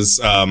think as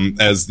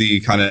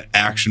the kind of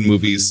action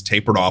movies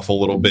tapered off a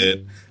little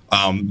bit,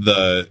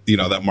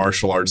 that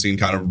martial arts scene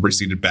kind of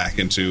receded back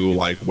into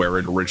like where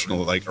it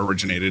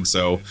originated.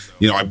 So,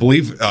 I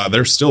believe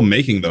they're still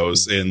making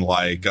those in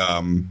like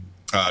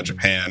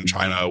Japan,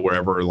 China,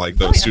 wherever like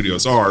those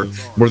studios are,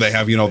 where they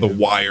have the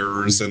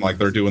wires and like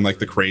they're doing like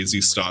the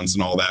crazy stunts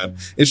and all that.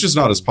 It's just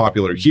not as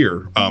popular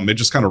here. It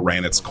just kind of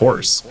ran its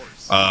course.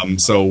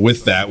 So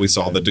with that, we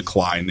saw the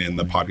decline in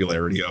the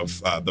popularity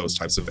of those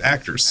types of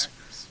actors.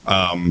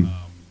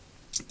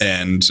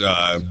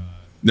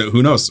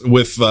 Who knows?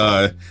 With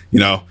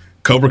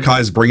Cobra Kai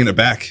is bringing it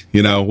back.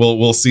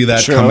 We'll see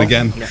that come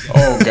again.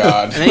 Oh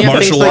God,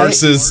 martial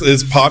arts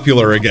is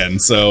popular again.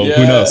 So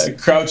who knows?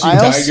 Crouching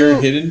Tiger,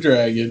 Hidden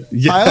Dragon.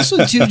 Yeah. I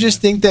also too just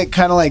think that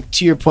kind of like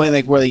to your point,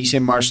 like where you say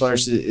martial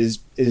arts is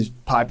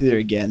popular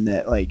again.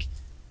 That like,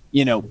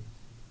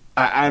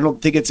 I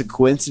don't think it's a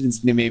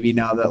coincidence maybe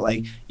now that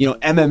like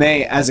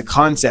MMA as a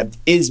concept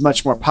is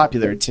much more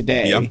popular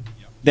today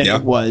than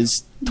it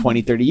was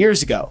 20, 30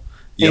 years ago.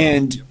 Yep.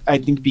 And I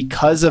think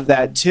because of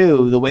that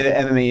too, the way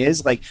that MMA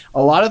is, like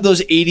a lot of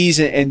those 80s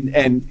and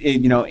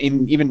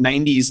in even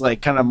 90s,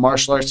 like kind of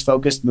martial arts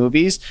focused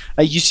movies,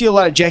 you see a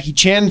lot of Jackie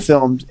Chan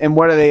films, and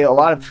what are they?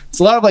 It's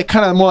a lot of like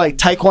kind of more like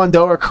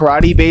Taekwondo or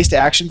karate based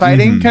action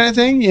fighting kind of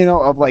thing,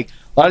 of like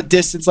a lot of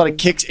distance, a lot of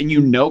kicks, and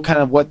kind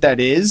of what that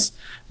is.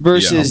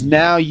 Versus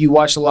now you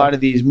watch a lot of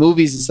these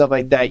movies and stuff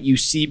like that, you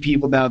see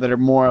people now that are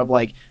more of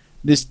like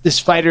this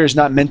fighter is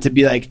not meant to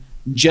be like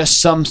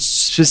just some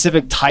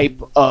specific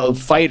type of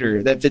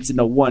fighter that fits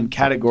into one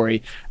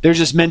category. They're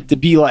just meant to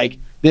be like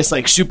this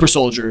like super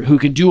soldier who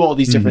can do all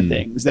these different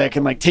things, that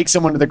can like take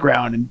someone to the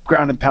ground and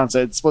pound.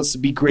 So it's supposed to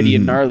be gritty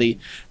and gnarly.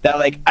 That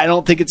like I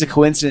don't think it's a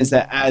coincidence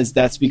that as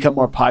that's become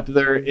more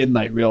popular in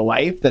like real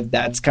life,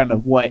 that's kind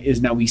of what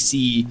is now we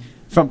see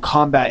from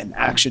combat and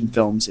action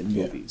films and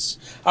movies.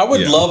 I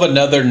would love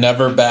another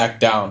Never Back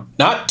Down.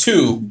 Not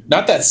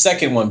that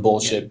second one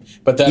bullshit,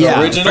 but that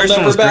original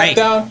Never Back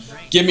Down.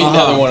 Give me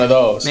another one of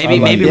those.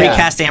 Maybe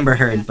recast Amber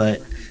Heard,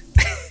 but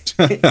she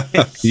played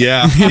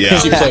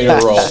a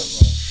role.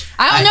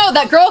 I don't know.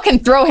 That girl can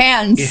throw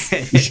hands.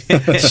 Hey,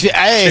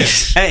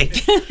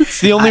 it's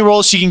the only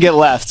role she can get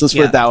left. Let's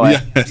put it that way.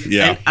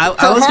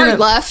 I was gonna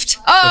left.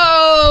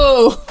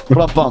 Oh,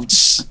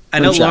 bumps. I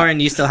know, Lauren,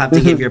 you still have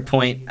to give your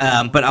point,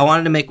 but I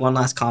wanted to make one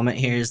last comment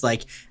here. Is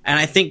like, and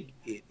I think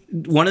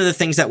one of the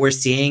things that we're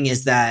seeing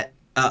is that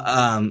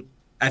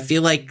I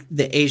feel like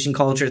the Asian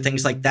culture,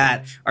 things like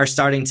that, are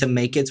starting to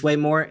make its way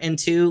more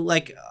into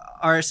like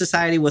our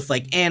society with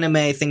like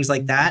anime, things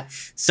like that.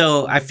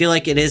 So I feel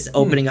like it is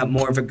opening up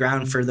more of a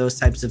ground for those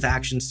types of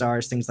action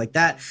stars, things like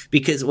that.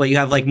 Because you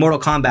have like Mortal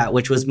Kombat,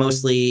 which was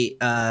mostly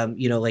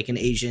like an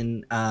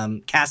Asian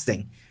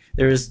casting.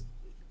 There was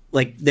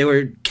like they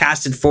were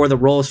casted for the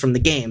roles from the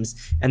games,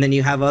 and then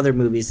you have other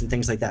movies and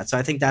things like that. So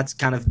I think that's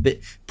kind of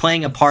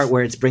playing a part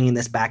where it's bringing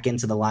this back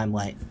into the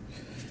limelight.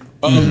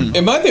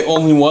 Am I the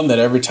only one that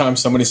every time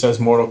somebody says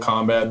Mortal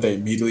Kombat, they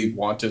immediately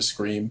want to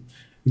scream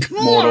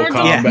Mortal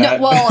Kombat? Yeah.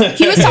 No, well,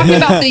 he was talking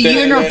about the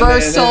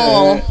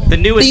the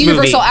newest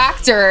Universal movie.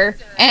 actor,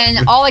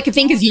 and all I could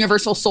think is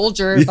Universal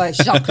Soldier by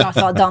Jacques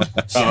Van.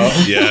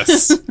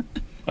 Yes.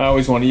 I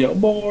always want to yell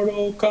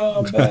Mortal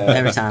Kombat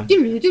every time.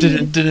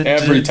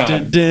 Every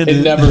time.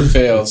 It never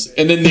fails.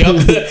 And then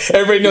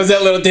everybody knows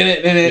that little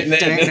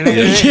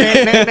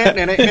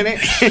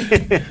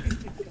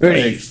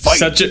Hey,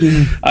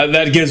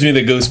 that gives me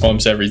the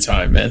goosebumps every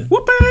time, man.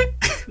 Whoop it!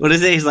 What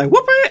is it? He's like,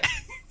 whoop it!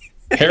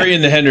 Harry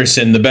and the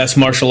Henderson, the best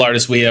martial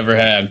artists we ever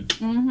had.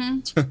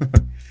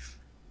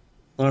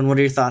 Lauren, what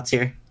are your thoughts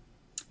here?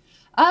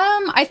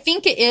 I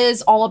think it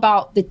is all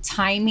about the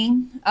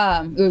timing.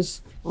 It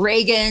was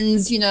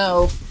Reagan's,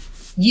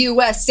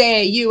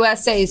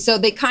 USA. So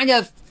they kind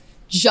of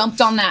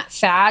jumped on that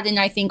fad, and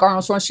I think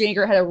Arnold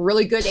Schwarzenegger had a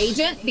really good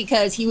agent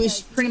because he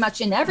was pretty much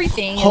in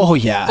everything.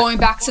 Going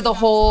back to the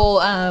whole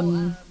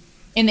in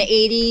the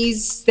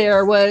 80s,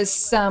 there was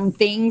some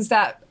things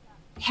that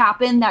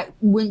happened that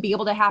wouldn't be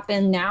able to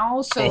happen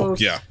now. So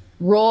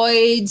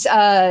roids,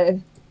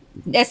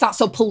 it's not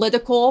so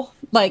political.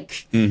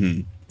 Like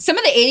some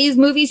of the 80s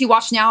movies you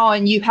watch now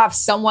and you have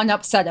someone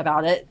upset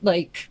about it.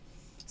 Like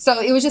So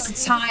it was just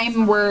a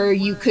time where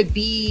you could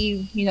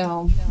be, you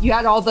know, you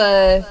had all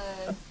the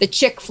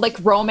chick flick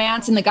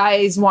romance, and the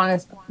guys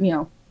want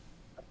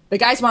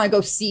to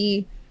go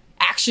see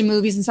action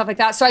movies and stuff like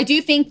that. So I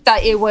do think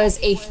that it was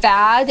a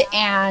fad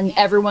and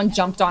everyone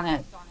jumped on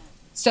it.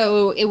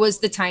 So it was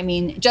the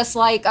timing. Just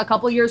like a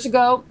couple years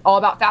ago, all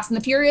about Fast and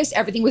the Furious,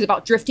 everything was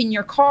about drifting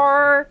your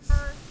car.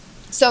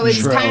 So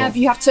it's kind of,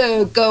 you have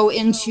to go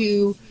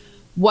into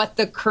what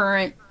the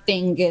current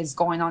thing is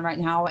going on right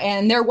now.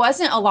 And there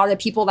wasn't a lot of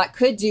people that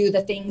could do the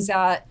things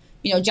that,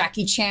 you know,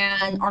 Jackie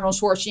Chan, Arnold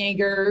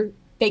Schwarzenegger,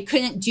 they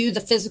couldn't do the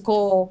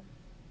physical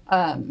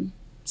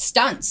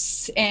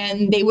stunts.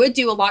 And they would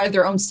do a lot of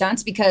their own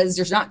stunts because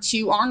there's not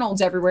two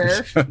Arnolds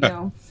everywhere. You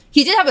know,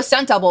 he did have a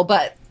stunt double,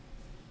 but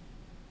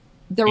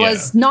there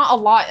was not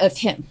a lot of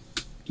him.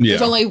 Yeah.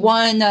 There's only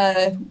one,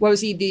 what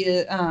was he,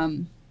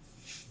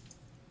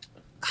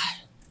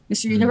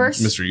 Mr. Universe?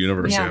 Mr.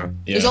 Universe, yeah.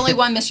 There's only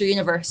one Mr.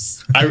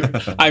 Universe.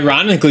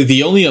 Ironically,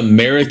 the only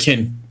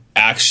American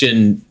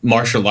action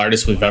martial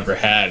artist we've ever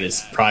had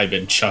has probably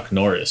been Chuck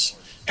Norris.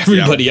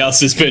 Everybody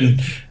else has been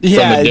from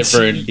a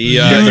different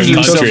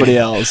country. Somebody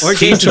else. Or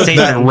Jason Statham.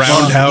 That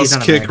roundhouse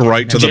kick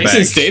right to the back.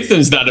 Jason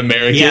Statham's not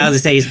American. Yeah, I was going to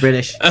say he's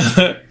British.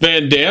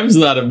 Van Damme's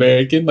not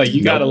American. Like,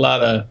 you got a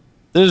lot of...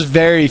 There's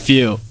very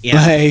few.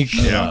 Yeah. Like,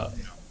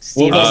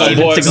 what about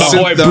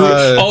my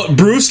boy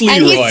Bruce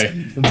Leroy?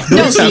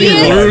 Bruce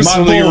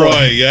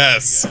Leroy,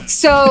 yes.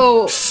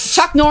 So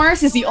Chuck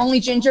Norris is the only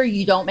ginger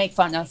you don't make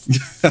fun of.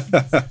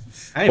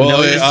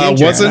 Well,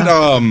 it wasn't.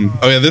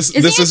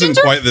 This isn't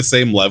quite the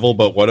same level.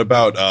 But what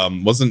about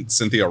wasn't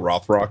Cynthia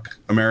Rothrock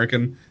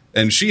American?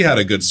 And she had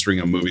a good string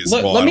of movies.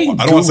 I don't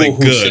want to say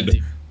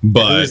good,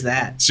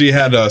 but she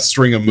had a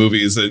string of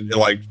movies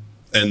like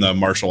in the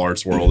martial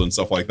arts world and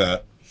stuff like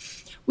that.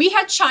 We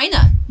had China.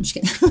 I'm just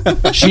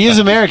kidding. She is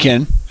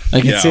American. I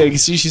can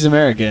see she's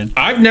American.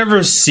 I've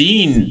never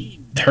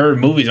seen her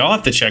movies. I'll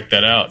have to check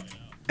that out.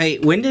 Hey,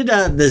 when did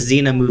the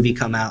Xena movie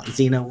come out?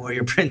 Xena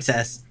Warrior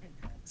Princess.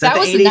 That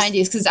was 80s? The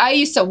 90s because I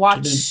used to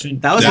watch.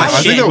 That was I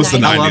think that was the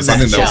 90s. I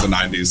think that was the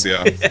 90s.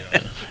 Yeah.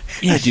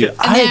 Yeah, dude.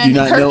 I do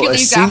not know a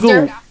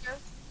single.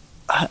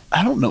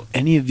 I don't know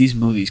any of these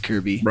movies,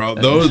 Kirby. Bro,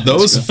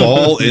 those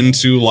fall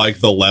into like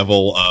the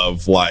level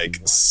of like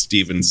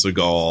Steven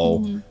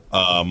Seagal.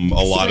 A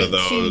lot of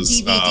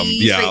those,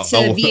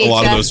 a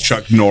lot of those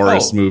Chuck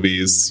Norris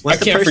movies. I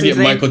can't forget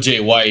Michael J.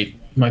 White.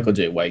 Michael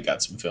J. White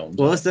got some films.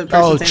 What was the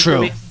person's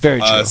true, name?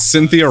 Very true.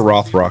 Cynthia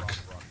Rothrock.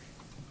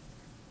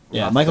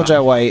 Yeah, Michael J.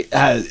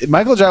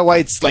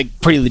 White's like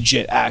pretty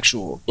legit,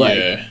 actual. Like,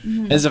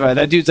 as if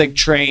that dude's like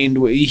trained.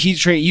 He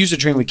used to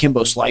train with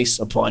Kimbo Slice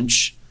a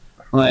bunch,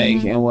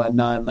 like and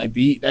whatnot. Like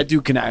that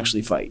dude can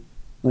actually fight.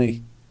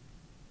 Like,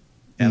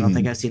 I don't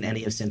think I've seen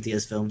any of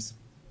Cynthia's films.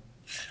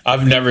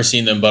 I've never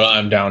seen them, but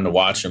I'm down to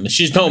watch them.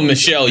 She's no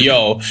Michelle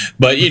Yeoh,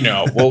 but you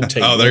know we'll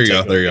take. There you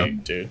go.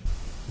 Dude.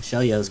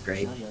 Michelle Yeoh's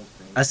great.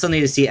 I still need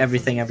to see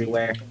Everything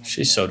Everywhere.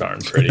 She's so darn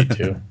pretty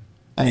too.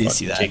 I need to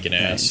see that. Kicking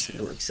ass. It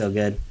looks so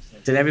good.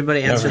 Did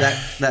everybody answer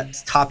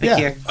that topic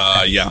here?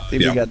 Yeah. I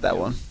think we got that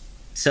one.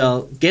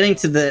 So getting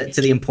to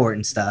the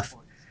important stuff.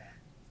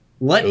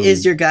 What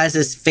is your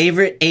guys'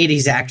 favorite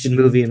 80s action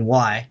movie and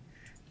why?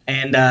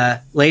 And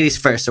ladies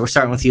first. So we're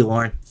starting with you,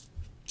 Lauren.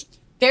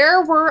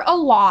 There were a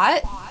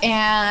lot,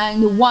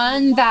 and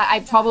one that I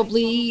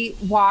probably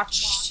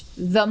watched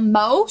the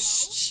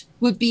most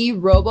would be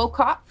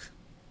RoboCop.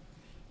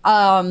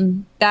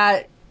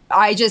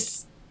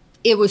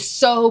 It was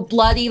so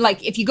bloody.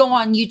 Like if you go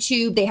on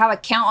YouTube, they have a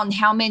count on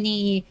how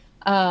many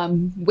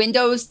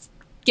windows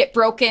get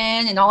broken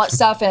and all that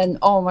stuff. And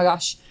oh my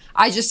gosh,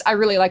 I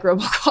really like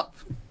RoboCop.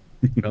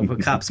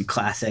 RoboCop's a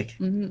classic.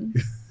 Mm-hmm.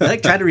 I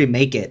try to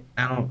remake it.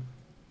 I don't.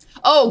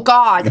 Oh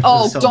God!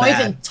 Oh, so don't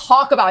bad. even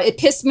talk about it. It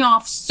pissed me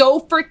off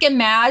so freaking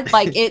mad.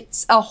 Like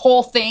it's a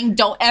whole thing.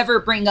 Don't ever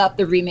bring up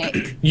the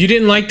remake. You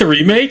didn't like the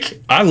remake?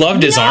 I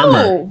loved his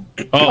armor.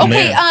 Oh, okay.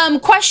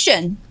 Man.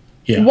 Question.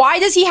 Yeah. Why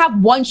does he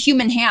have one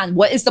human hand?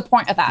 What is the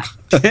point of that?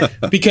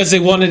 Because they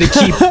wanted to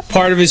keep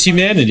part of his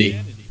humanity.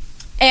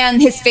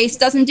 And his face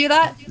doesn't do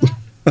that?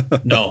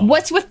 No.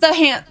 What's with the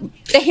hand?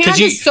 The hand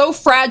is so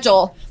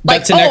fragile.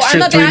 Like, that's an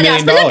extra I'm a $3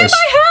 million. badass, but look at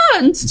my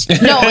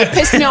hand. No, it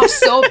pissed me off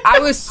I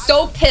was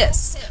so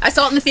pissed. I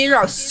saw it in the theater.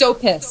 I was so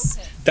pissed.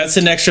 That's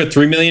an extra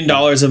 $3 million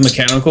of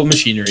mechanical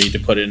machinery to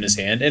put in his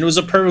hand. And it was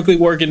a perfectly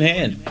working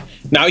hand.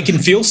 Now he can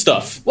feel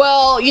stuff.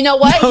 Well, you know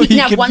what? He can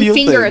have one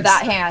finger of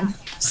that hand.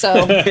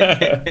 So...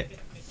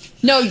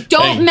 No,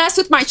 don't mess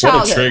with my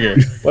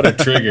childhood. What a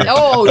trigger.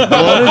 Oh, what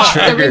a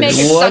trigger. The remake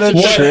is such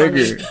a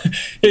trigger.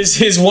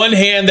 His one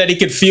hand that he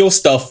could feel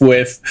stuff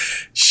with,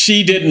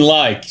 she didn't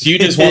like. You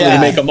just wanted to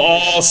make him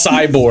all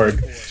cyborg.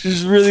 She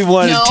just really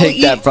wanted to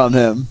take that from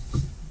him.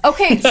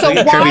 Okay, so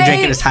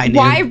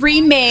why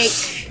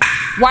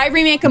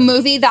remake a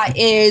movie that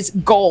is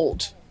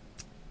gold?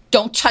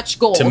 Don't touch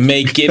gold. To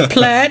make it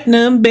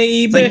platinum,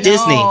 baby. Like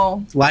Disney.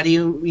 Why do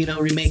you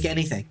remake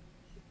anything?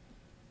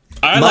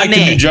 I like the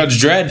new Judge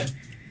Dredd.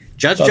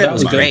 Judge Dredd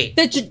was great.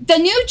 The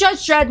new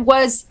Judge Dredd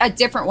was a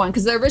different one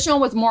because the original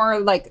was more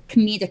like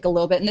comedic a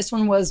little bit, and this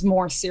one was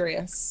more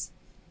serious.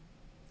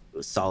 It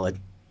was solid.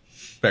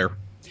 Fair.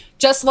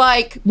 Just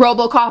like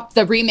RoboCop,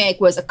 the remake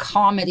was a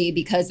comedy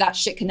because that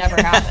shit could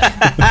never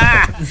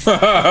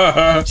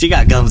happen. She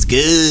got gums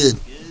good.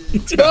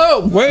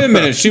 Oh, wait a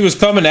minute. She was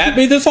coming at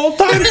me this whole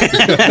time?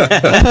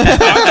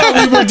 I thought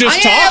we were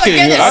just talking.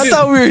 I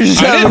thought we were just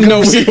having a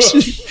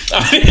conversation.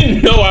 I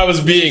didn't know I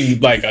was being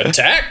like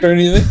attacked or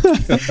anything.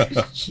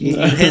 You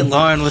hit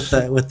Lauren with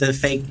the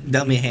fake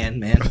dummy hand,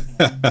 man.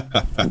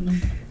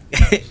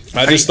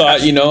 I just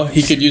thought,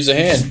 he could use a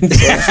hand.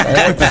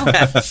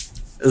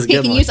 He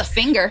can use a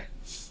finger.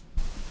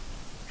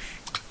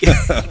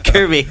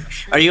 Kirby,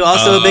 are you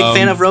also a big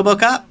fan of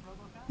RoboCop?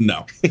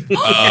 No.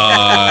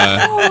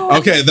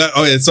 Okay.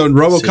 So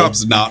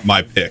RoboCop's not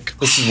my pick.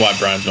 This is why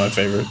Brian's my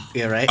favorite.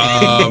 Yeah, right.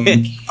 I've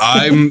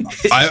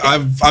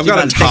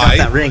got a tie.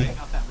 That ring.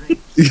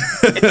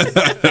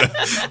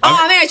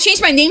 I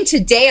changed my name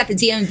today at the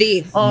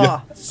DMV.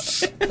 Oh,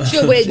 should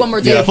have waited one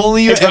more day. If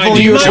only you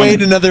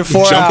wait another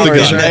 4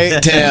 hours,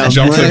 right? Damn.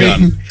 Jump the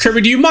gun.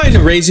 Kirby, do you mind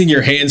raising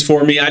your hands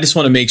for me? I just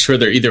want to make sure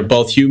they're either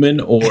both human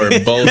or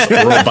both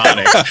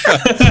robotic.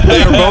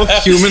 They are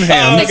both human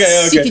hands.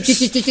 Okay.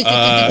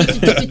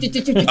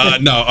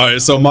 No. All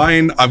right. So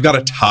mine, I've got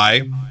a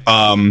tie.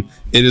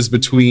 It is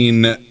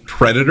between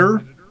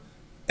Predator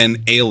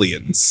and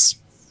Aliens.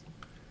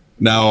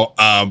 Now,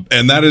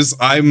 and that is,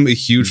 I'm a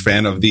huge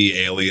fan of the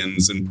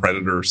Aliens and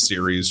Predator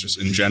series, just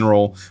in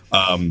general.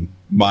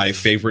 My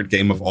favorite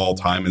game of all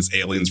time is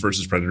Aliens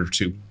versus Predator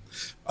 2.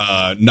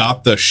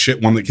 Not the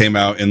shit one that came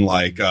out in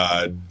like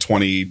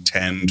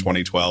 2010,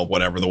 2012,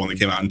 whatever, the one that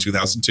came out in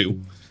 2002.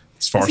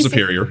 It's far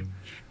superior.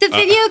 The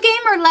video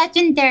game or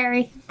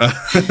Legendary?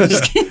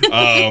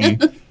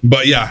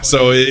 But yeah,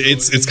 so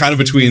it's kind of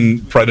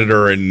between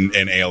Predator and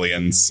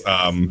Aliens.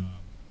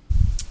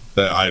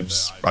 That I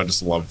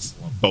just love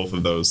both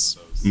of those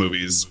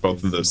movies,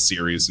 both of those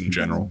series in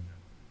general.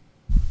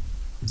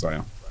 So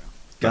yeah.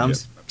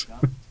 Gums?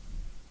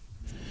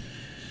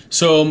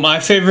 So my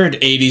favorite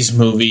 80s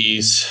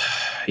movies,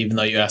 even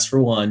though you asked for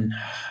one,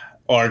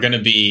 are going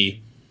to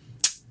be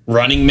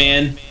Running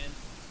Man,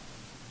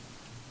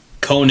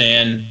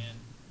 Conan,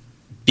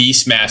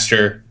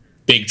 Beastmaster,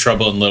 Big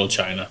Trouble in Little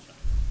China.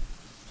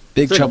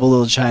 Big Trouble in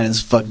Little China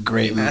is a fucking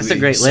great movie. That's a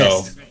great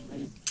list. So,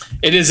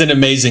 it is an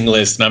amazing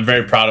list, and I'm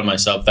very proud of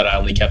myself that I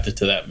only kept it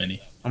to that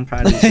many. I'm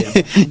proud of you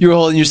too. You were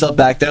holding yourself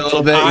back there a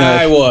little bit.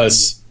 I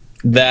was.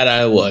 What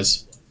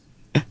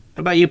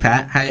about you,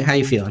 Pat? How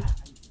you feeling?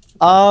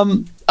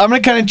 I'm gonna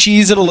kind of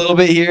cheese it a little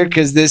bit here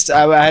because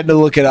I had to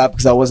look it up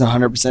because I wasn't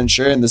 100%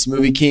 sure, and this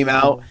movie came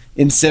out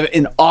in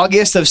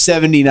August of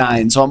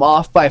 '79, so I'm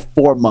off by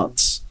 4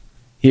 months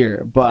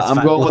here. But That's I'm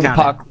fine. going We'll with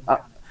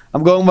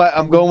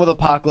I'm going with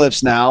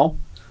Apocalypse Now.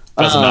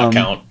 does not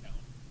count.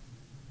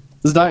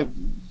 Does not.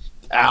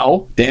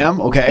 Ow! Damn.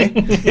 Okay.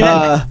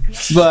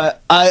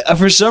 But I,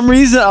 for some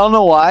reason, I don't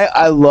know why,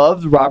 I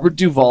loved Robert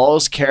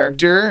Duvall's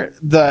character,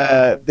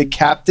 the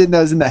captain that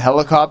was in the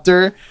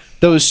helicopter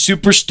that was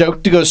super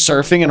stoked to go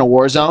surfing in a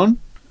war zone,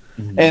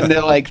 and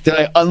they're like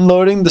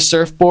unloading the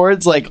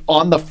surfboards like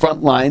on the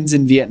front lines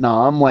in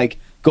Vietnam, like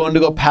going to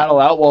go paddle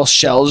out while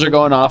shells are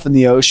going off in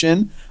the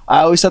ocean.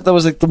 I always thought that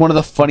was like one of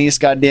the funniest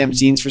goddamn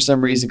scenes for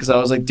some reason because I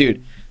was like,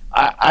 dude.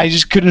 I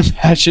just couldn't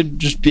imagine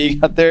just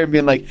being out there and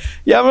being like,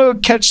 yeah, I'm going to go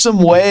catch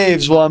some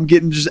waves while I'm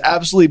getting just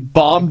absolutely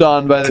bombed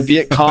on by the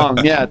Viet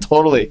Cong. Yeah,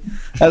 totally.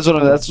 That's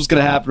what's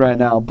going to happen right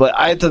now. But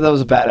I thought that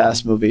was a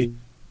badass movie.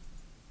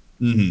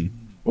 Mm-hmm.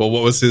 Well,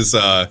 what was his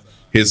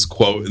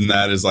quote in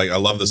that is like, I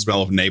love the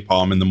smell of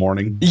napalm in the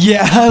morning.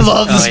 Yeah, I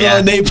love the smell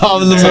of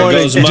napalm in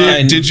the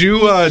morning. Did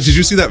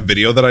you see that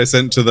video that I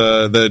sent to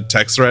the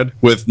text thread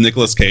with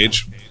Nicolas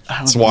Cage?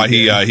 That's why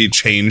he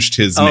changed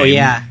his name. Oh,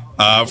 yeah.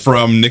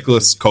 From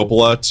Nicolas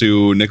Coppola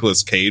to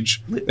Nicolas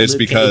Cage. It's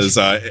because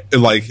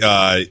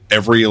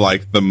every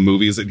like the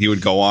movies that he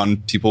would go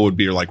on, people would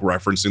be like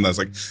referencing that's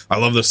like, I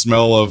love the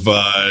smell of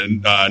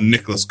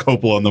Nicolas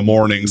Coppola in the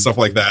morning, stuff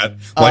like that,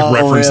 like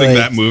referencing really?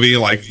 That movie,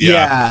 like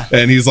yeah.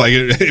 And he's like,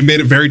 it made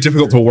it very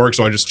difficult to work,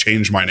 so I just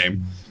changed my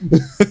name.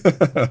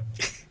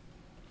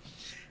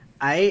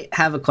 I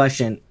have a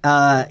question.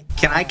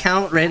 Can I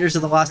count Raiders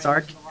of the Lost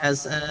Ark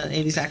as an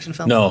 80s action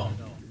film? No.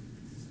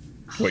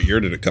 What year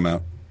did it come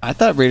out? I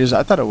thought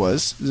it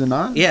was. Is it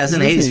not? Yeah, it's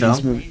an 80s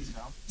film. Movie.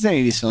 It's an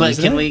 80s film. But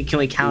can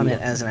we count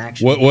it as an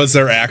action? What was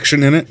there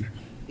action in it?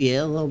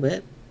 Yeah, a little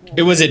bit.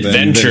 It was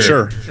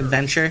adventure.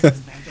 Adventure.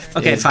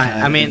 Okay,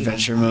 fine. I mean,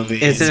 adventure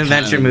movie. It's an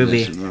adventure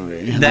movie.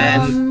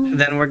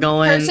 Then we're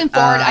going. Harrison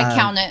Ford, I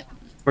count it.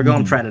 We're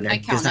going Predator I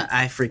because count it.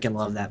 I freaking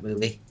love that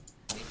movie.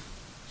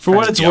 For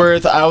what it's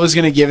worth, I was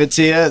gonna give it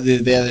to you.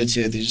 The other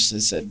two, they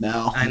just said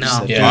no. I know.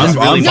 Said, Yeah. I'm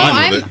fine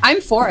with it. I'm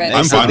for it.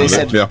 I'm fine they with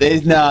said,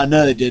 it. No,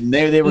 Yeah. they didn't.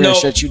 They were gonna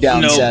shut you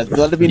down, Seth.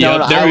 Let it be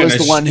known Yeah, I was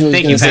the one who was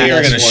thank gonna you, say Pat.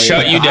 They're yes going to for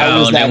shut you I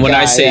was down, that and when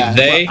guy, I say yeah.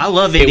 they, I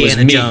love it was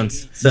Indiana me.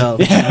 Jones. So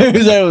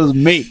it was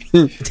me.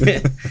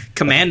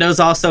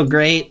 Commando's also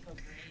great.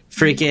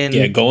 Freaking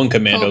Yeah, Going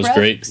Commando's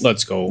Cobra. great.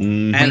 Let's go.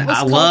 and Was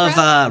I Cobra?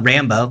 love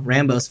Rambo.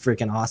 Rambo's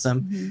freaking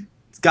awesome.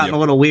 It's gotten a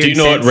little weird. Do you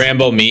know what since.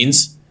 Rambo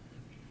means?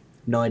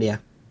 No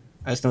idea.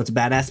 I just know it's a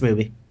badass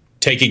movie.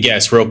 Take a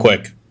guess, real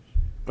quick.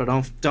 But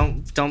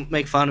don't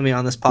make fun of me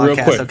on this Real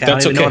podcast. quick. Okay,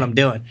 That's I don't even know okay. what I'm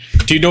doing.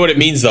 Do you know what it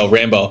means, though,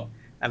 Rambo?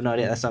 I have no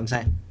idea. That's what I'm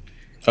saying.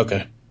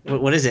 Okay.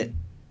 What is it?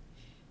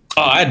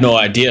 Oh, I had no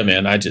idea,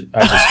 man. I just He's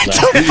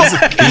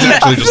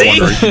actually just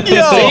wondering.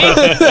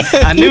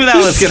 I knew that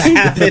was gonna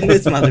happen.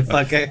 This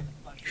motherfucker.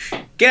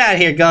 Get out of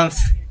here,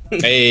 Gumps.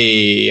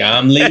 Hey,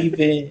 I'm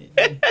leaving.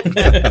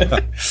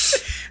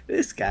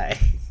 This guy.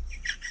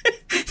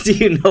 Do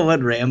you know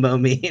what Rambo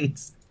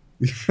means?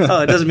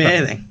 Oh, it doesn't mean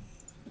anything.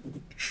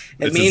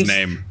 It It's means his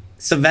name.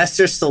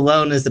 Sylvester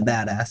Stallone is the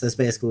badass. That's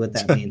basically what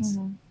that means.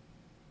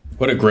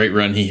 What a great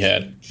run he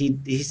had.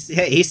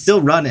 He's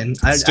still running.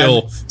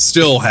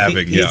 Still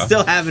having, He's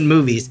still having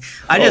movies.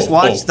 I just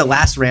watched the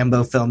last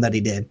Rambo film that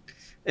he did.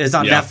 It was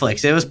on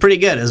Netflix. It was pretty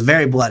good. It was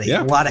very bloody.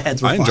 Yeah. A lot of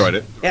heads were flying. enjoyed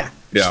it. Yeah.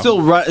 Yeah.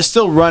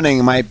 Still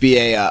running might be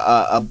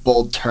a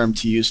bold term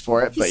to use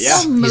for it, but He's yeah.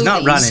 still He's not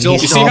moving. running. Still You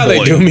see how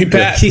they do me,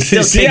 Pat? He's still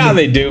You see how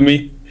they do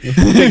me?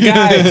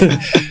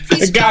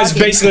 The guy's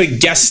jogging. basically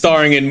guest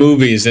starring in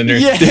movies, and they're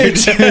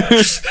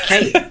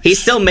Hey, he's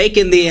still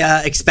making the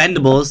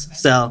Expendables.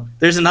 So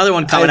there's another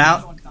one coming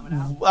out.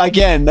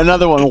 Again,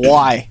 another one.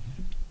 Why?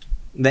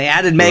 They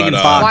added Megan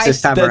But, Fox Why-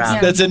 this time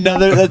around.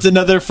 That's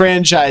another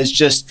franchise.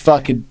 Just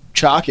fucking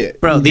chalk it,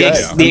 Bro, the Good.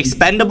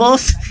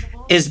 Expendables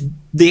is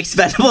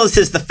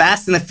the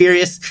Fast and the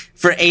Furious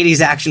for 80s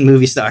action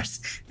movie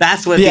stars.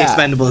 That's what Yeah.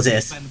 the Expendables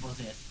is.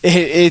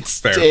 It's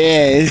Fair.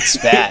 it's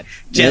bad.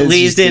 Jet It's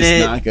Li's just- in it's it.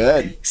 Not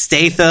good.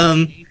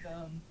 Statham.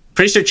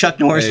 Pretty sure Chuck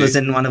Norris Hey. was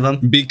in one of them.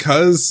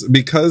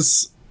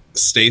 because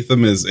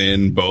Statham is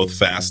in both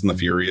Fast and the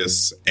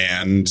Furious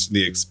and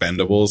the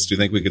Expendables. Do you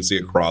think we could see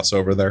a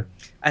crossover there?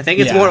 I think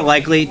it's Yeah. more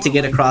likely to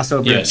get a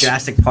crossover Yes. of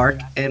Jurassic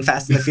Park and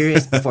Fast and the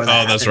Furious before that.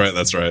 Oh, that's happens. right.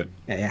 That's right.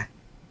 Yeah.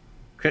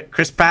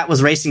 Chris Pratt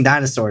was racing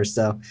dinosaurs,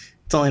 so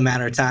it's only a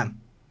matter of time.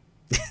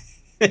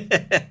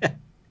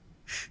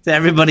 Did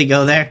everybody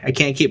go there? I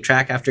can't keep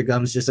track after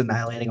Gum's just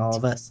annihilating all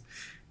of us.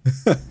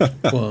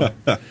 Well,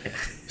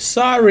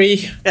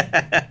 sorry.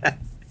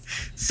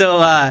 So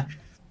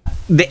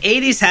the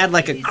 80s had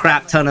like a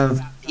crap ton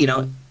of,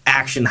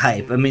 action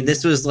hype. I mean,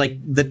 this was like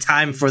the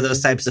time for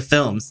those types of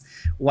films.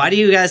 Why do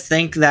you guys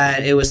think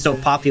that it was so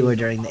popular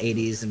during the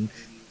 80s and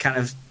kind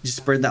of just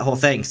spurred that whole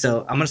thing?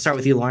 So I'm going to start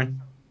with you,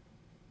 Lauren.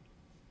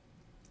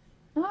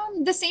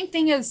 The same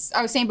thing as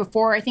I was saying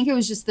before. I think it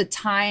was just the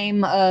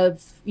time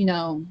of,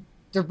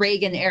 the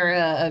Reagan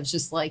era of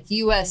just like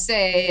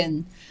USA,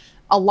 and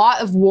a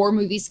lot of war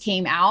movies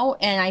came out.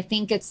 And I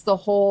think it's the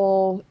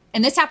whole,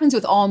 and this happens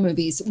with all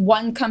movies.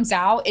 One comes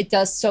out, it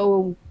does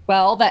so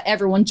well that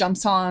everyone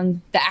jumps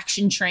on the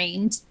action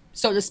train,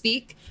 so to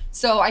speak.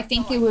 So I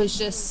think it was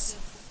just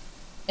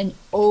an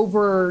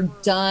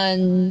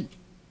overdone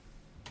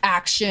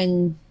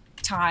action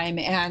time.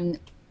 And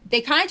they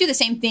kind of do the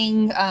same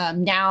thing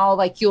now.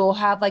 Like you'll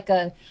have like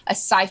a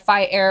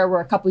sci-fi era where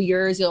a couple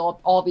years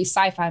it'll all be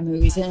sci-fi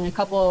movies, and in a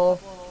couple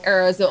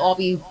eras it'll all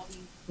be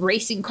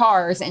racing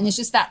cars, and it's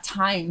just that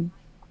time.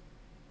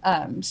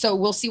 So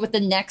we'll see what the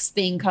next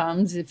thing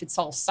comes, if it's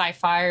all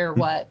sci-fi or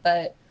what.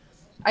 But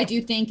I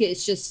do think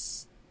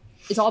it's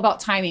all about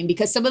timing,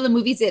 because some of the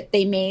movies that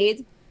they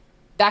made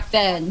back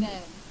then,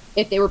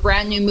 if they were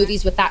brand new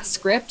movies with that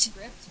script,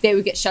 they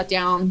would get shut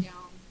down.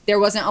 There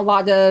wasn't a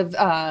lot of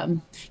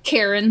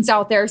Karens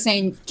out there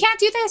saying, you can't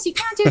do this, you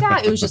can't do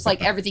that. It was just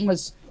like everything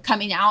was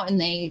coming out,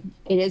 and it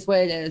is what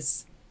it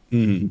is.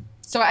 Mm-hmm.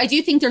 So I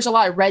do think there's a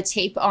lot of red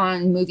tape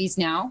on movies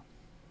now.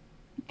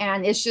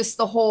 And it's just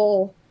the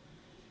whole,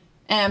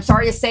 and I'm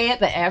sorry to say it,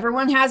 but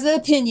everyone has an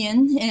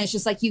opinion. And it's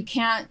just like, you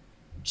can't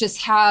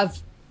just have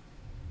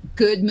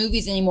good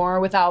movies anymore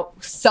without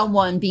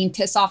someone being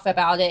pissed off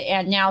about it.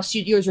 And now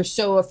studios are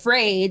so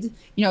afraid,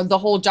 the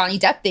whole Johnny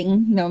Depp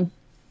thing,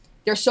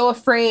 they're so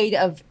afraid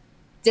of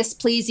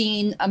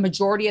displeasing a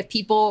majority of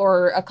people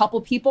or a couple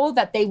people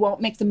that they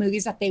won't make the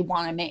movies that they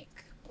want to make.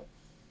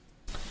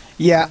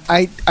 Yeah,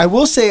 I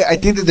will say I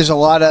think that there's a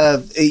lot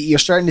of, you're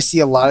starting to see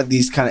a lot of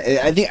these kind of,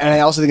 and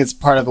I also think it's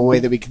part of the way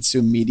that we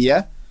consume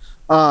media,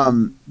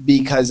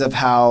 because of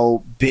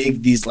how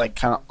big these like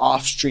kind of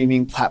off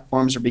streaming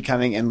platforms are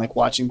becoming, and like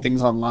watching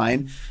things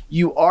online.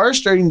 You are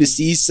starting to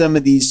see some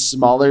of these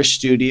smaller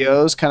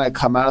studios kind of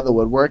come out of the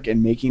woodwork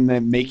and making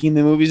the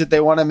movies that they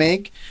want to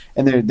make,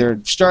 and they're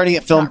starting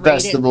at film Not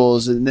rated.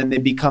 festivals, and then they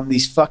become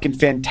these fucking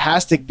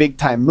fantastic big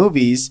time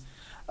movies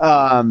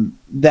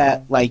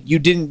that like you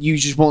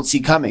just won't see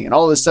coming, and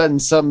all of a sudden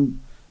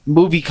some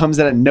movie comes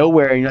out of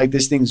nowhere and you're like,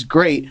 this thing's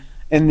great,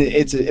 and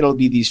it'll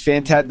be these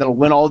fantastic, that'll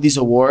win all these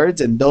awards,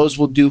 and those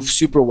will do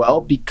super well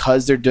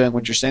because they're doing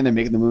what you're saying, they're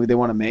making the movie they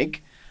want to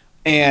make.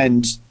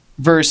 And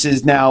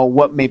versus now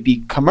what may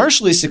be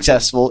commercially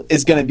successful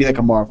is going to be like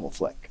a Marvel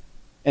flick,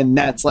 and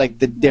that's like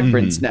the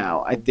difference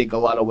now, I think, a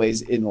lot of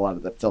ways in a lot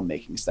of the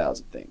filmmaking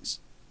styles and things.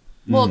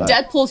 Well, But-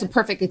 Deadpool's a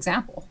perfect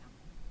example.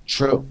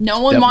 True.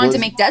 No one wanted to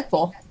make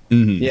Deadpool.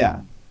 Mm-hmm.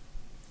 Yeah.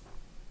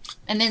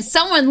 And then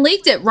someone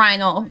leaked it,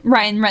 Ryan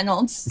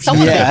Reynolds.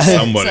 Someone Yeah. leaked it.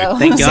 Somebody, So.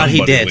 Thank God he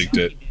somebody did. leaked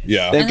it.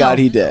 Yeah. Thank God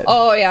he did.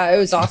 Oh yeah, it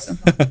was awesome.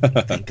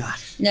 Thank God.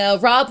 No,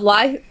 Rob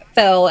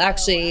Liefeld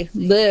actually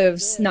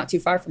lives not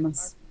too far from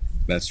us.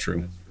 That's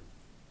true.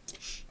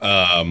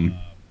 I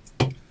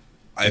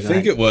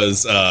think it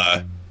was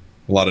a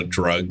lot of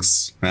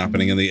drugs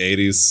happening in the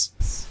 80s.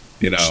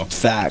 You know,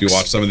 Facts. if you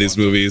watch some of these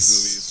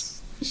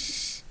movies,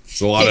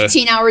 it's a lot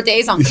 15-hour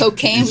days on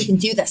cocaine. We can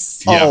do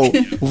this. Yeah. Oh,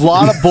 a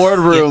lot of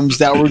boardrooms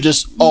that were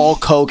just all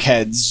coke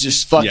heads,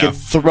 just fucking Yeah.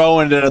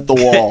 throwing it at the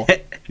wall.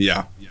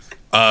 Yeah.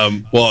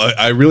 Well,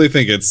 I really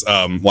think it's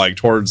like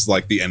towards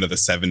like the end of the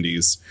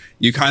 70s,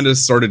 you kind of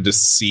started to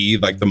see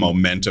like the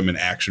momentum in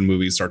action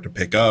movies start to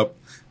pick up.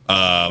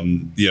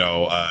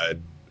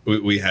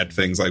 We had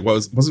things like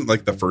wasn't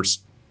like the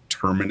first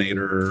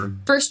Terminator.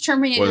 First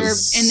Terminator,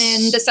 Was and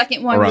then the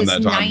second one around was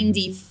that time.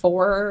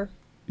 94.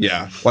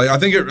 Yeah, like I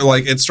think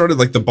it started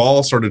like the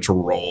ball started to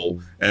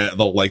roll at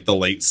the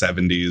late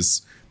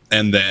 70s,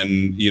 and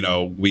then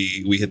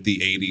we hit the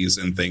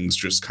 80s and things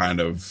just kind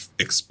of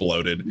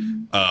exploded.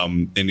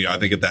 And I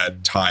think at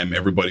that time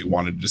everybody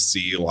wanted to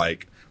see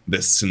like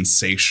this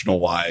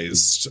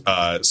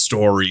sensationalized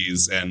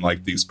stories and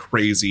like these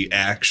crazy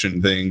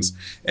action things,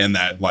 and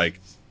that like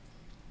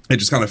it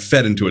just kind of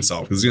fed into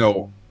itself because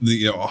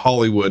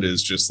Hollywood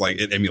is just like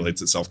it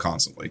emulates itself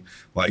constantly.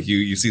 Like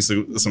you see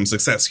some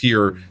success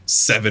here,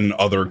 7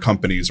 other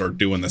companies are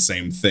doing the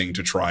same thing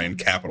to try and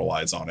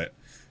capitalize on it.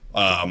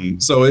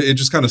 So it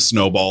just kind of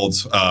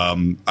snowballed.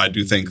 I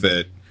do think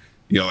that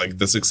like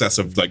the success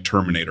of like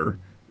Terminator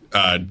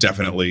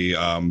definitely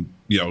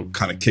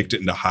kind of kicked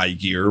it into high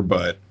gear,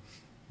 but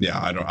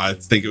yeah, I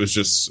think it was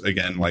just,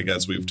 again, like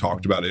as we've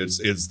talked about,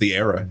 it's the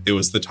era. It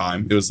was the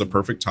time. It was the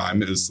perfect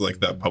time. It was like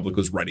the public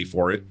was ready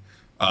for it.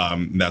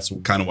 That's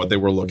kind of what they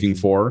were looking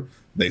for.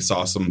 They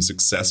saw some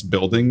success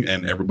building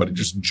and everybody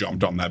just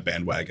jumped on that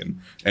bandwagon.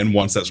 And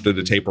once that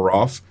started to taper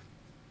off,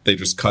 they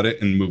just cut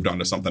it and moved on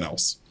to something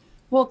else.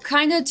 Well,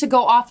 kind of to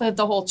go off of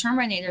the whole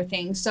Terminator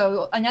thing.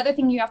 So another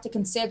thing you have to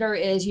consider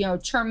is,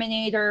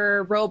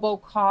 Terminator,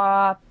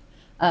 RoboCop,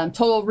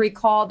 Total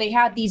Recall. They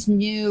had these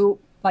new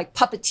like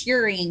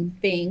puppeteering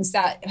things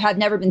that had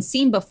never been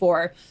seen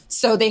before.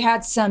 So they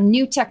had some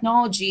new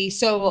technology.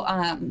 So,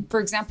 for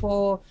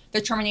example,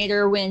 the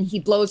Terminator, when he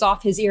blows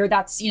off his ear,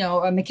 that's,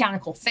 a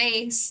mechanical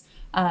face.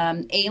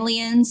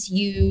 Aliens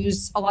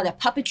use a lot of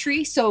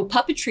puppetry. So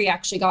puppetry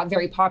actually got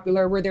very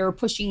popular where they were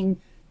pushing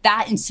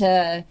that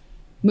into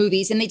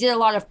movies, and they did a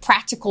lot of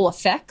practical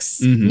effects.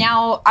 Mm-hmm.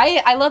 Now,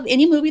 I love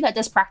any movie that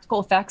does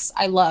practical effects.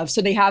 I love.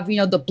 So they have,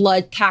 the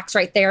blood packs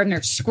right there and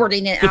they're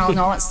squirting it out and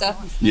all that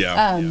stuff.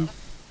 Yeah.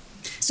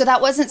 So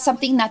that wasn't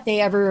something that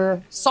they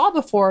ever saw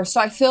before.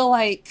 So I feel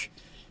like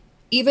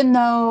even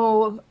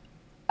though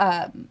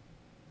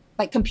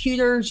like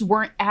computers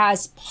weren't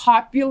as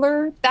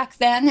popular back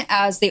then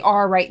as they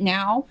are right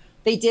now,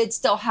 they did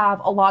still have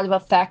a lot of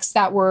effects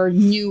that were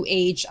new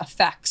age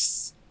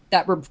effects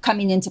that were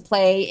coming into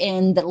play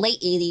in the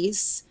late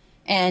 80s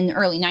and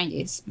early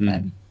 90s.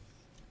 But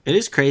It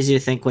is crazy to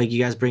think, like,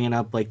 you guys bringing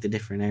up, like, the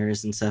different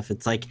eras and stuff.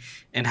 It's like,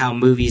 and how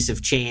movies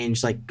have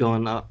changed, like,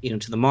 going up,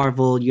 to the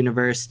Marvel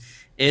universe.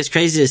 It's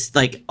crazy to,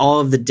 like, all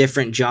of the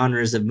different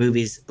genres of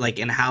movies, like,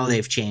 and how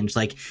they've changed.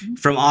 Like,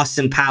 from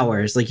Austin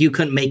Powers, like, you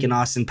couldn't make an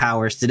Austin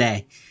Powers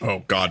today.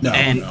 Oh, God, no.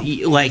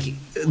 And, like,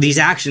 these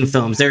action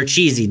films, they're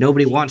cheesy.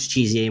 Nobody wants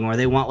cheesy anymore.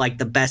 They want, like,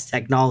 the best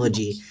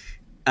technology.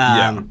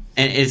 And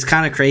it's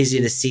kind of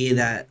crazy to see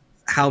that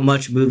how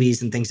much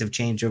movies and things have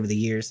changed over the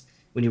years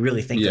when you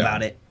really think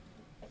about it.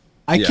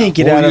 I can't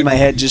get out of my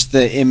head just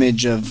the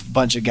image of a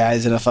bunch of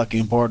guys in a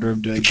fucking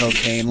boardroom doing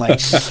cocaine. Like,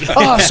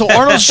 oh, so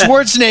Arnold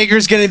Schwarzenegger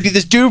is going to be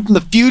this dude from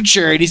the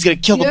future, and he's going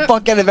to kill the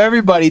fuck out of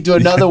everybody. Do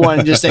another one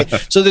and just say,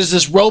 so there's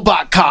this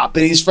robot cop,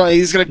 and he's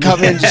going to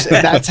come in.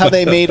 And that's how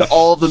they made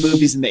all of the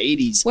movies in the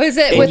 80s. what is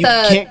it And with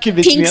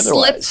pink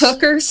slip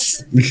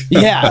hookers?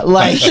 Yeah,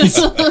 like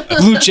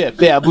blue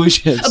chip. Yeah, blue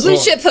chips. A blue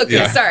chip hooker.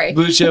 Yeah. Sorry.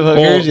 Blue chip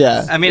hookers.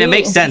 Yeah. I mean, it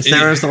makes sense.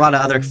 There was a lot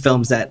of other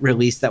films that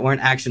released that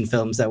weren't action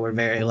films that were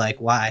very, like,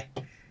 why?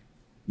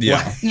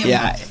 Yeah.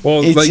 Yeah. Well,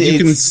 It's- like you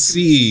can it's-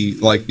 see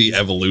like the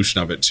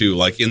evolution of it too.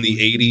 Like in the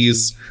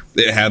 80s,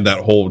 it had that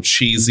whole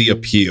cheesy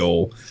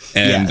appeal.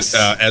 And Yes.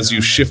 As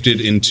you shifted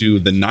into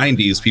the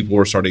 90s, people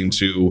were starting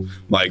to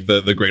like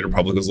the greater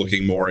public was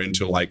looking more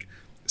into like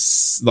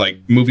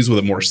movies with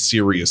a more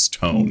serious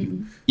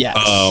tone. Yes.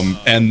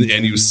 And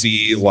you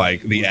see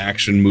like the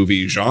action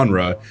movie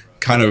genre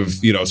kind of,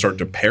 start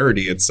to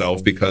parody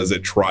itself because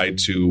it tried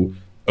to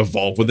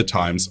evolve with the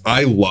times.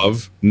 I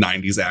love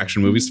 90s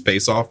action movies.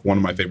 Face Off, one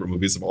of my favorite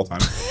movies of all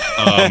time.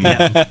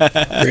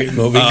 Great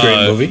movie.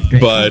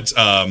 But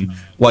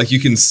like you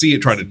can see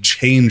it try to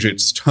change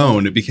its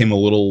tone. It became a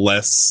little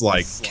less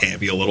like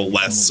campy, a little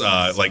less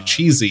like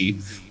cheesy.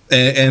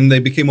 And they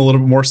became a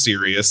little bit more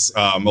serious,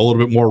 a little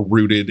bit more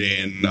rooted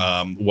in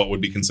what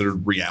would be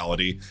considered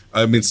reality.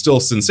 I mean, still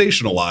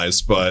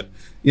sensationalized, but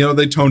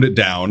they toned it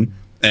down.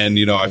 And,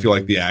 you know, I feel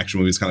like the action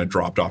movies kind of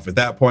dropped off at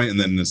that point. And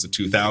then as the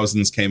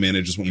 2000s came in,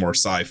 it just went more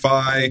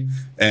sci-fi.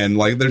 And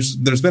like, there's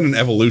been an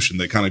evolution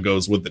that kind of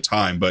goes with the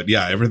time. But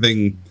yeah,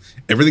 everything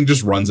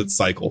just runs its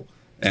cycle.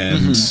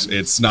 And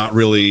it's not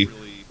really,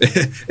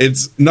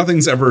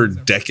 nothing's ever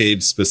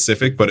decade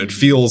specific, but it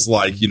feels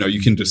like, you know,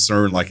 you can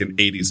discern like an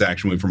 80s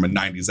action movie from a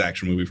 90s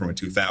action movie from a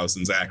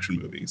 2000s action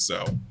movie.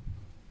 So.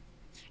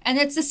 And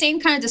it's the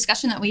same kind of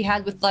discussion that we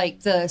had with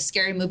like the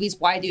scary movies.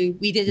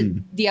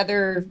 The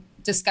other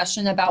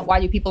discussion about why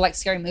do people like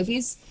scary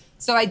movies.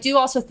 So I do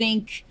also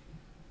think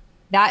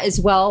that as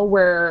well,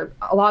 where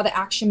a lot of the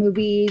action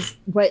movies,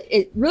 but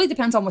it really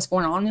depends on what's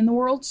going on in the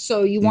world.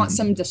 So you want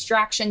some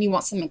distraction, you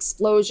want some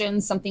explosion,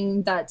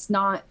 something that's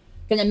not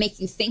going to make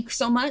you think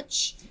so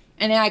much.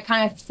 And then I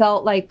kind of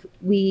felt like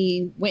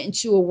we went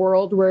into a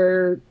world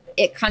where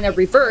it kind of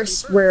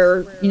reversed,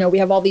 where, you know, we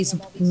have all these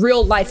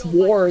real life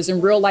wars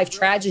and real life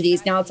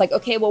tragedies. Now it's like,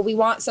 okay, well, we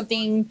want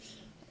something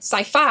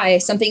sci-fi,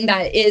 something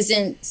that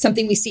isn't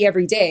something we see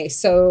every day.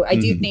 So I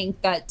do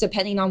think that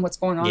depending on what's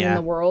going on in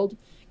the world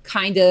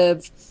kind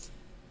of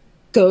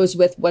goes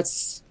with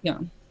what's, you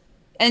know,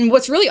 and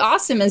what's really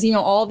awesome is, you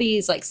know, all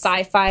these like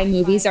sci-fi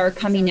movies that are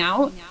coming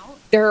out,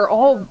 they're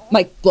all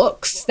like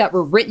books that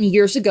were written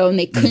years ago and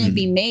they couldn't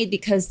be made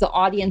because the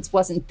audience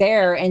wasn't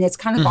there. And it's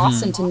kind of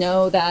awesome to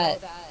know that,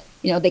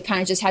 you know, they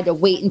kind of just had to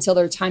wait until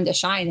their time to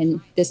shine, and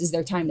this is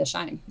their time to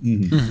shine.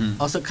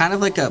 Also, kind of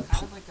like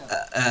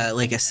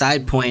a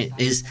side point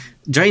is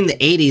during the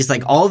 80s,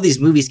 like all of these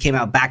movies came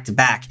out back to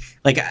back.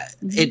 Like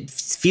it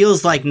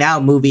feels like now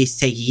movies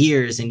take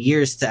years and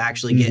years to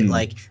actually get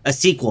like a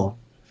sequel.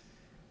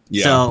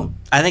 Yeah. So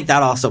I think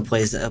that also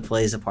plays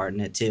a part in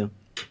it too.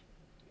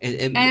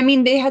 And I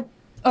mean, they had.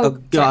 Go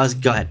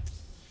ahead.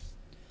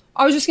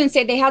 I was just gonna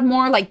say they had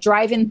more like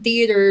drive-in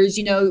theaters.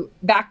 You know,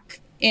 back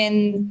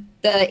in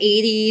the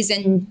 80s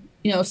and,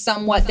 you know,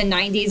 somewhat the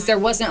 90s, there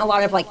wasn't a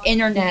lot of like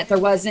internet. There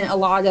wasn't a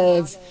lot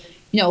of,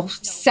 you know,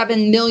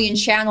 7 million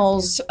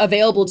channels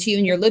available to you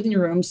in your living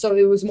room. So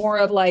it was more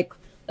of like,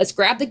 let's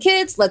grab the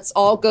kids. Let's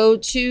all go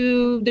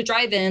to the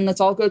drive-in. Let's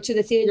all go to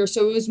the theater.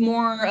 So it was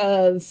more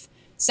of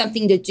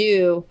something to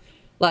do.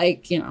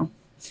 Like, you know,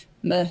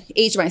 I'm gonna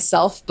age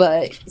myself,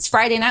 but it's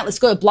Friday night. Let's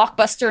go to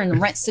Blockbuster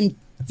and rent some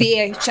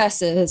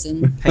VHSs.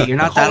 And hey, you're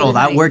not that old.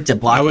 I worked at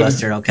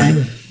Blockbuster,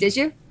 okay? Did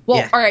you? Well,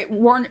 yeah. All right,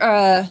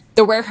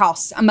 the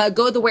warehouse. I'm gonna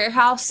go to the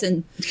warehouse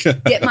and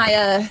get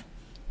my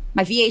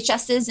my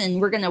VHSs,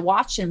 and we're gonna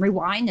watch and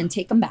rewind and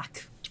take them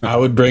back. I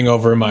would bring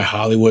over my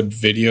Hollywood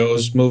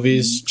videos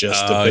movies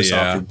just to piss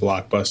off your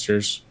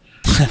Blockbusters.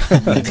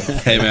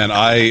 Hey man,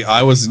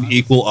 I was an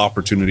equal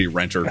opportunity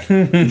renter.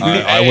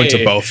 I went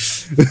to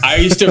both. I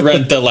used to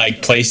rent the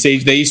like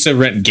PlayStation. They used to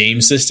rent game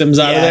systems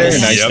out of there,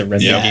 and I used to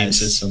rent the game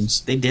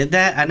systems. They did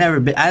that. I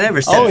never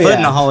set foot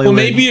in a Hollywood.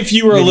 Well, maybe if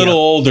you were a little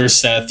older,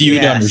 Seth,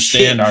 you'd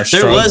understand our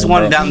struggle. There was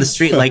one down the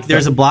street. Like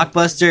there's a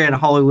Blockbuster and a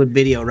Hollywood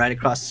Video right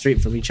across the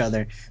street from each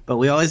other. But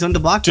we always went to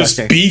Blockbuster.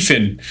 Just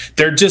beefing.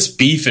 They're just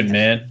beefing,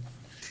 man.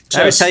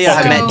 Did I ever tell you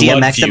I met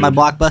DMX at my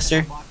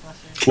Blockbuster?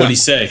 What'd he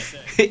say?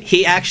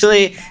 He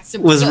actually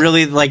was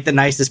really like the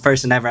nicest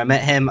person ever. I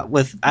met him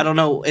with, I don't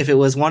know if it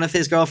was one of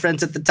his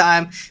girlfriends at the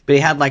time, but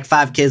he had like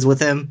 5 kids with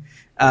him.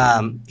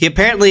 He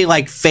apparently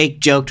like fake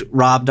joked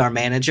robbed our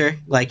manager.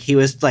 Like he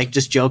was like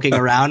just joking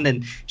around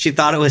and she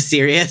thought it was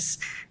serious.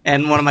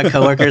 And one of my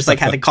coworkers like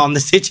had to calm the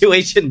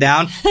situation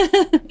down.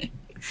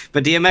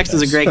 But DMX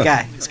was a great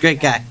guy. He's a great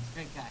guy.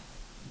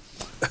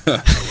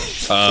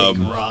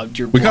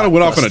 We kind of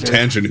went off on a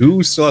tangent.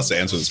 Who still has to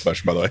answer this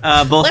question, by the way?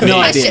 Both. No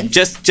idea.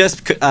 Just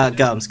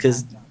Gums,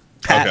 because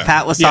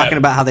Pat was talking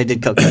about how they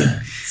did cocaine.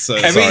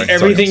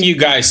 Everything you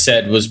guys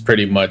said was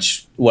pretty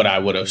much what I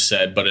would have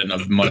said, but in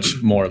a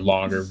much more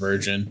longer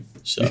version.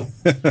 So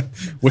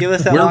we're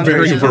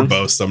very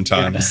verbose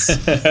sometimes.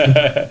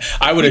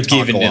 I would have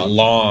given a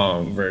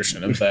long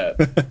version of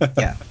that.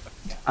 Yeah,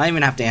 I don't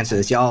even have to answer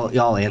this.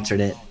 Y'all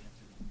answered it.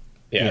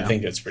 Yeah, I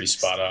think that's pretty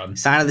spot on.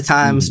 Sign of the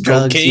times,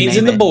 drugs. Cocaine's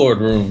in the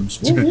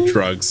boardrooms.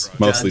 Drugs.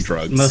 Mostly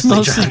drugs.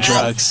 Mostly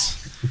drugs.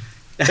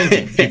 I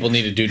think people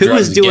need to do drugs. Who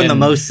was doing the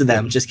most of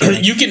them? Just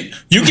kidding.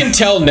 You can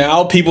tell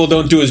now people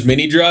don't do as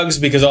many drugs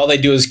because all they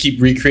do is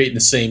keep recreating the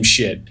same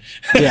shit.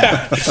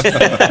 Yeah.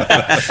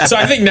 So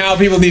I think now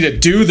people need to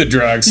do the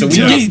drugs. So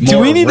do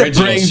we need to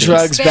bring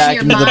drugs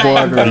back into the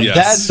boardroom? Yes.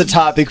 That's the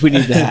topic we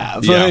need to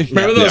have. Yeah.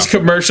 Remember those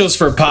commercials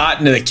for pot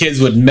and the kids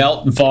would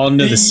melt and fall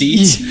into the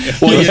seats?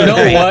 Well, you know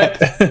what?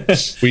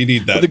 We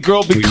need that. The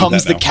girl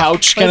becomes the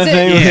couch kind of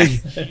thing.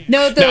 Yeah.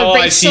 No,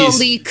 Rachel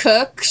Lee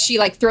Cook, she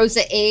like throws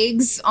the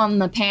eggs on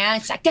the pan.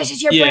 She's like, this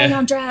is your brain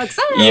on drugs.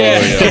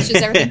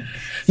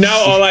 Now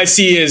all I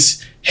see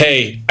is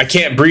hey, I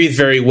can't breathe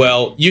very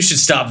well. You should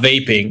stop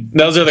vaping.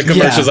 Those are the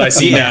commercials I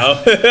see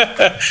now.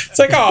 It's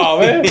like, oh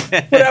man,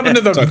 what happened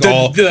to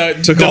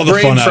took all the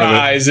brain fun out of it.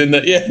 fries and the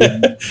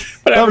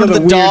what Remember happened to the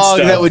weird dog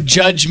stuff? that would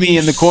judge me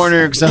in the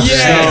corner because I'm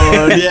Yeah.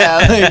 stoned.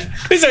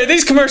 Yeah,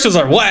 These commercials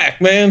are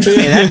whack, man.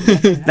 Hey,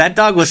 that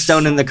dog was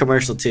stoned in the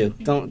commercial too.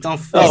 Don't it's not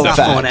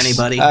fooling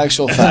anybody.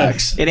 Actual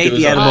facts. It ate It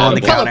was the edible on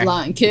the counter.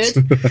 Colorblind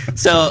kid.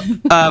 So,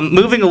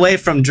 moving away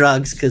from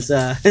drugs, because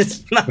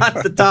it's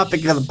not the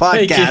topic of the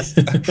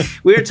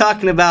podcast, we were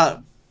talking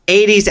about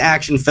 80s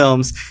action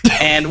films,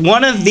 and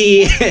one of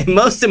the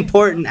most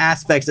important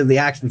aspects of the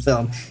action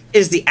film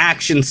is the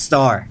action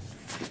star.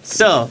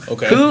 So,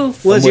 who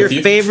was your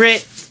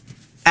favorite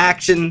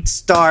action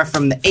star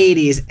from the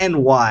 80s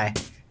and why?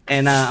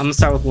 And I'm going to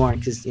start with Lauren,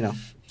 because,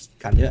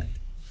 can't do it.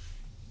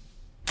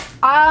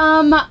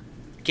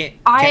 Can't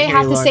I hear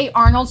have you, to Lauren. say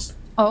Arnold's.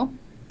 Oh,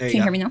 There can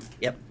you go. hear me now?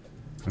 Yep.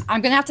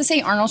 I'm gonna have to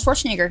say Arnold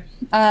Schwarzenegger.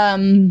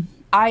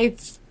 I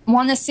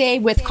want to say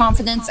with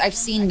confidence I've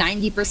seen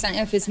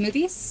 90% of his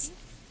movies,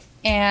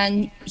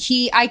 and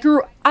I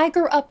grew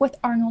up with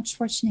Arnold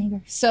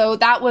Schwarzenegger, so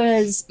that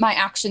was my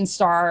action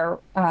star.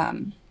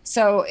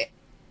 So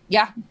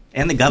yeah,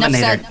 And the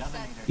Governator.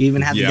 You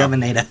even have the Yeah.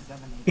 Governator.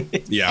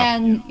 Yeah.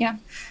 and yeah,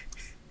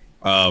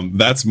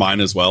 That's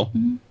mine as well.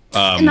 and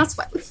that's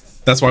what.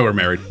 That's why we're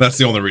married. That's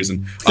the only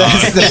reason.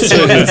 That's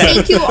what it is.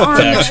 Thank you, Arnold.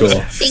 Factual.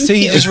 Thank So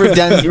he you. just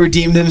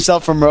redeemed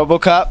himself from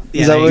RoboCop.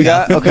 Yeah, Is that there what we you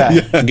go. got?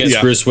 Okay. I guess Yeah.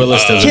 Bruce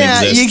Willis doesn't You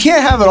exist.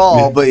 can't have it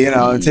all, but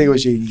take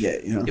what you can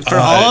get. For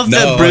all of the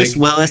no, Bruce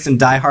like- Willis and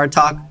Die Hard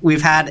talk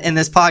we've had in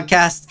this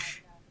podcast,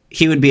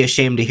 he would be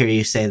ashamed to hear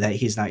you say that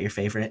he's not your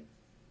favorite.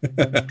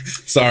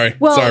 Sorry.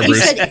 Well, Sorry, you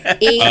Bruce. said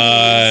 80s,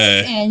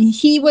 and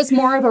he was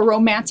more of a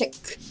romantic.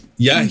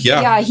 Yeah.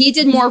 Yeah, he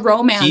did more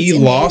romance. He in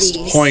the lost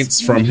 80s.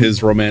 points from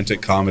his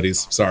romantic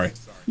comedies. Sorry.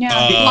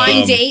 Yeah,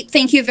 Blind Date.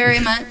 Thank you very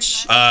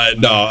much.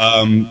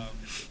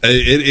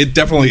 It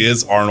definitely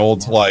is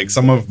Arnold. Like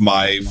some of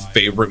my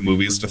favorite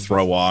movies to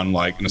throw on,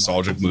 like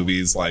nostalgic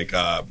movies, like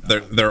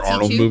they're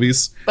Arnold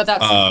movies. But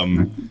that's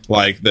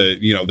Like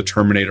the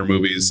Terminator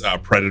movies,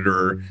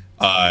 Predator,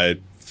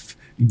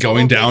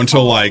 going down to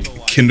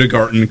like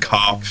Kindergarten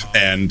Cop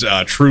and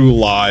True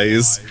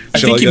Lies. I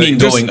think you mean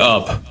going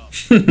up.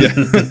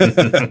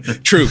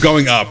 True,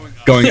 going up.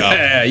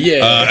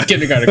 Yeah,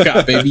 Kindergarten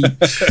Cop, baby.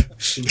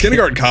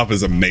 Kindergarten Cop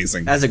is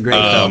amazing. That's a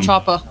great film.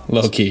 Choppa.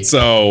 Low key.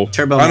 So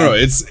Turbo I don't know.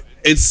 Man.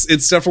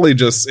 It's definitely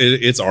just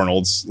it's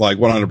Arnold's like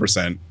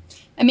 100%.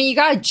 I mean, you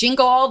got to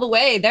jingle all the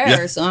way there.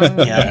 Yeah. So,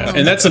 Yeah.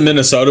 And that's a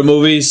Minnesota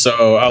movie,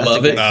 so I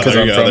love it great because film.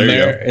 I'm There you go, from there you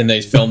there, and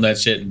they filmed that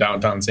shit in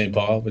downtown St.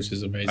 Paul, which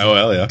is amazing. Oh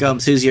well, yeah.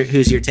 Gumps, who's your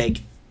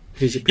take?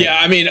 Who's your pick? Yeah,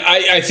 I mean,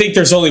 I think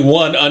there's only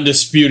one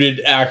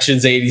undisputed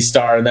actions 80s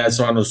star, and that's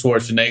Arnold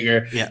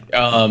Schwarzenegger. Yeah.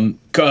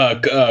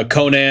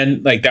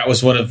 Conan, like that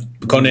was one of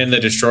Conan the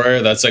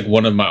Destroyer. That's like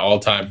one of my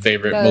all-time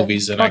favorite The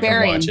movies, and I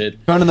Barbarian. can watch it.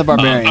 Conan the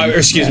Barbarian.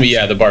 Excuse me,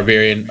 the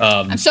Barbarian.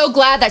 I'm so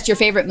glad that's your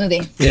favorite movie.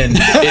 And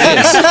it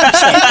is.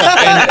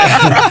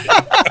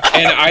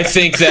 and I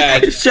think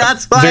that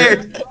Shots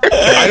fired.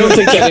 I don't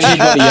think that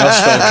anybody else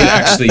though can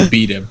actually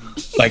beat him.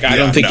 Like I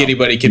don't think no,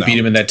 anybody can no. beat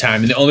him in that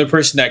time. And the only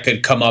person that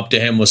could come up to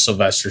him was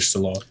Sylvester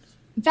Stallone.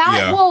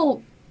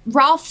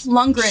 Ralph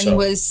Lundgren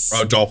was.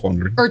 Dolph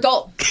Lundgren. Or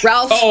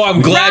Ralph. Oh,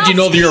 I'm glad you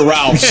know that you're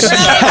Ralph's.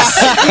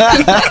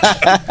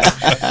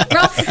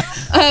 Ralph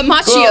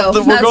Macchio.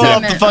 We're That's going what I off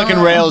the meant. fucking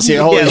rails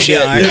here. Holy Yeah,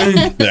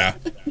 shit. Yeah.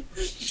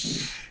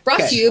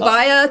 Brought to you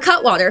by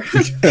Cutwater. So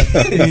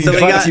we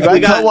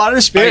got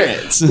Cutwater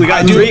Spirits. we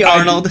got three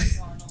Arnold.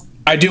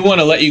 I do want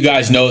to let you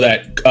guys know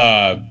that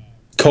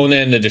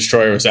Conan the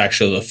Destroyer was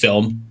actually the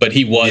film, but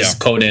he was Yeah.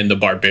 Conan the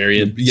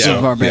Barbarian. Yeah.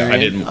 So Barbarian. I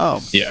didn't.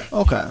 Oh, Yeah.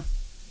 okay.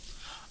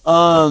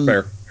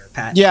 Fair.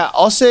 Pat. Yeah,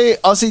 I'll say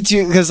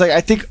too, because like I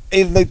think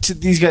like to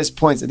these guys'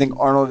 points, I think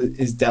Arnold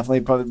is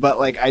definitely probably, but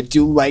like I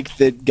do like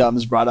that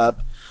Gums brought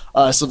up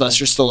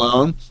Sylvester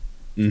Stallone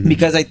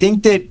because I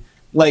think that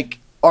like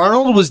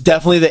Arnold was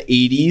definitely the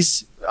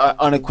 80s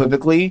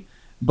unequivocally,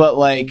 but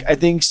like I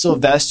think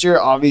Sylvester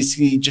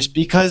obviously just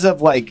because of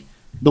like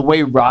the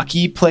way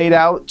Rocky played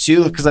out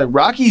too, because like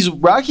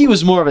Rocky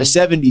was more of a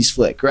 70s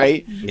flick,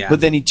 right? Yeah.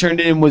 But then he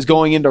turned it and was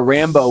going into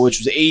Rambo, which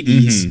was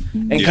 80s,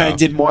 and Yeah. kind of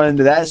did more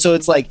into that. So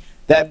it's like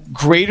that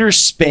greater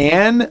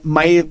span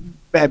might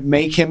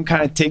make him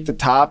kind of take the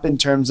top in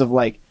terms of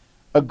like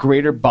a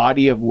greater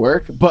body of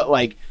work. But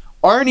like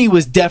Arnie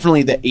was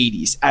definitely the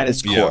 80s at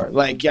its core. Yeah.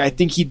 Like I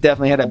think he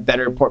definitely had a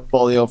better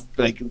portfolio,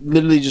 like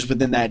literally just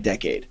within that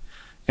decade,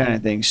 kind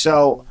of thing.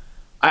 So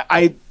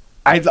I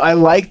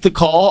like the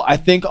call. I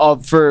think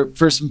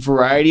for some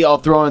variety, I'll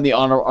throw in the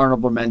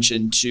honorable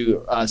mention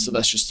to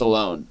Sylvester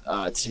Stallone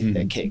to take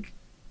that cake.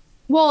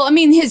 Well, I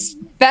mean, his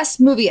best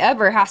movie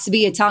ever has to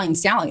be Italian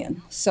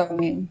Stallion. So, I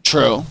mean.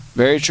 True.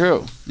 Very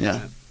true.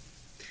 Yeah.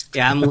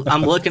 Yeah,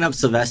 I'm looking up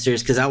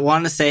Sylvester's because I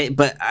want to say,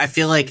 but I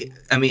feel like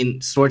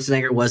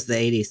Schwarzenegger was the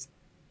 80s.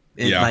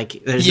 Yeah.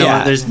 Like there's he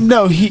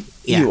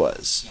Yeah.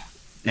 was.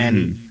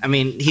 and I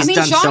mean he's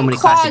done so Jean many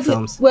classic Claude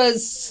films.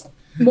 was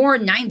more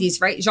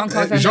 90s, right?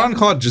 Jean-Claude Van Damme.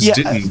 Jean-Claude just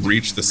didn't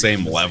reach the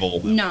same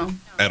level No.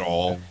 at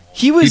all.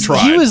 He was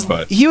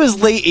but he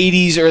was late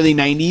 80s, early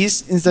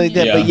 90s and stuff like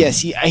that. Yeah. But yes,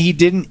 he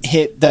didn't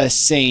hit the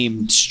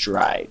same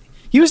stride.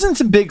 He was in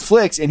some big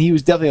flicks, and he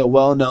was definitely a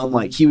well-known,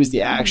 like, he was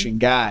the action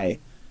guy,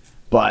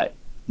 but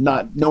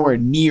nowhere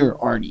near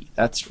Arnie.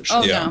 That's for sure.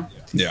 Oh, yeah,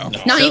 no.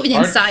 yeah. Not even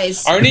in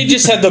size. Arnie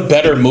just had the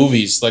better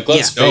movies. Like,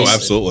 let's face it.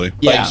 Absolutely.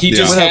 Like, he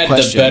just Without had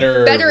question.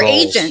 the better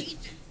roles. agent.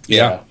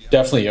 Yeah,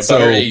 definitely a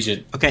better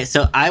agent. Okay,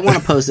 so I want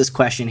to pose this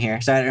question here.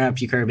 Sorry to interrupt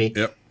you, Kirby.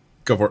 Yep.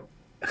 Go for it.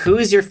 Who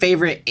is your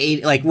favorite?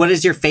 What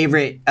is your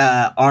favorite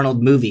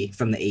Arnold movie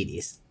from the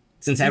 80s?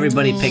 Since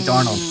everybody picked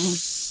Arnold.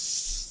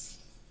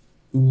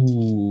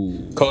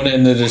 Ooh.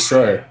 Conan the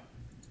Destroyer.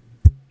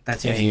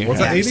 That's Yeah, your you Was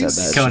that have 80s?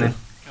 said that, Conan.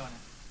 sure.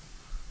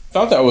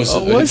 Thought that was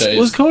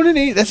Was Conan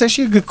 8? That's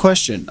actually a good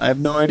question. I have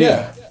no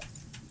idea. Yeah,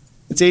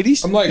 It's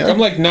 80s? I'm like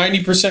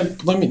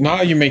 90%.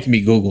 Now you're making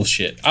me Google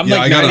shit. I'm Yeah,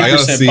 like I gotta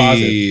 90% see.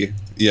 positive.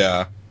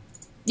 Yeah.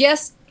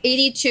 Yes,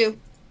 82.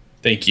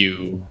 Thank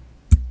you.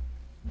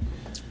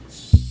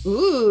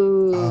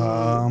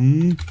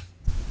 Ooh.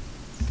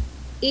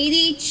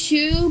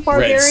 82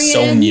 Barbarian,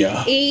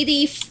 Sonja.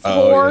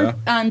 84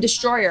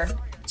 Destroyer.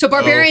 So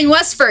Barbarian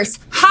was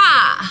first.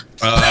 Ha!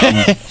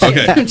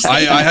 Okay.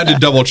 I had to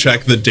double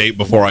check the date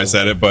before I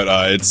said it, but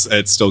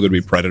it's still gonna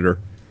be Predator.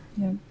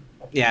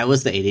 Yeah, it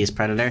was the 80s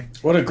Predator.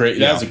 What a great.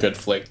 That was a good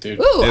flick, dude.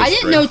 Ooh, I It's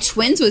didn't great. know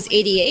Twins was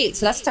 88,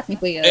 so that's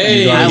technically a...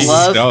 Hey.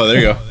 Oh, there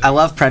you go. I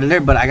love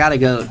Predator, but I gotta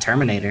go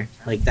Terminator.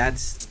 Like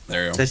that's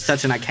There you go. that's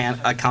such an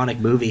iconic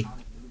movie.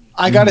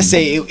 I gotta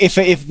say,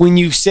 if when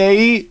you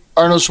say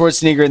Arnold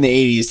Schwarzenegger in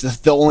the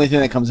 80s, the only thing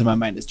that comes to my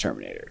mind is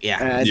Terminator.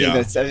 Yeah. And I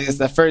Yeah. think that's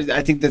the first.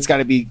 I think that's got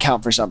to be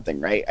count for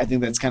something, right? I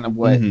think that's kind of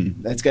what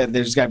that's got.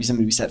 There's got to be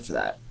something to be said for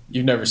that.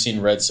 You've never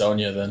seen Red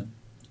Sonja, then?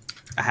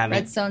 I haven't.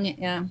 Red Sonja,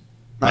 yeah.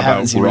 How I haven't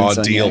about seen Raw Red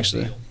Sonja, Deal?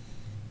 actually.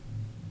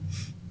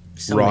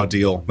 So Raw many-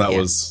 Deal. That Yeah.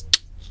 was.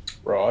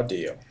 Raw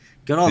deal.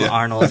 Good old Yeah.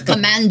 Arnold.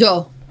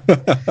 Commando.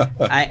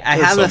 I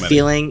have so a many.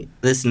 feeling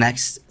this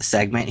next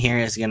segment here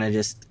is gonna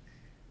just.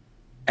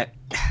 I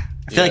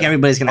feel like Yeah.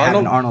 everybody's gonna have an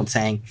Arnold- Arnold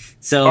saying.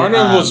 So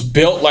Arnold was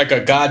built like a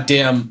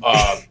goddamn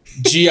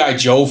G.I.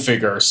 Joe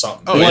figure or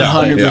something. Oh, yeah.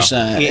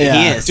 100%. He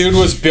Yeah. is. Dude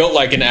was built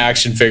like an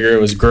action figure.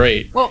 It was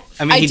great. Well,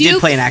 I mean, he did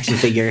play an action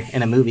figure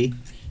in a movie,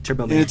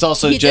 Turbo And Man. it's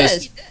also He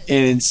just did.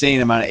 an insane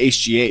amount of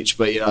HGH,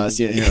 but that's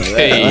here or there.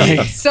 Hey.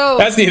 Like, So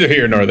That's neither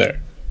here nor there.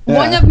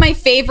 one of my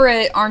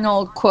favorite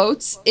Arnold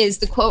quotes is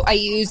the quote I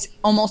use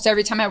almost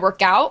every time I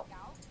work out.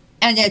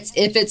 And it's,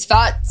 if it's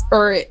fat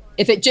or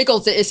if it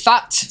jiggles, it is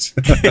fat. So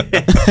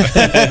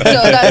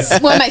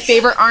that's one of my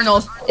favorite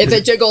Arnold. If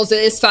it jiggles,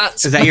 it is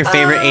fat. Is that your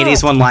favorite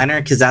 80s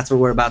one-liner? Because that's what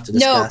we're about to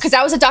discuss. No, because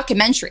that was a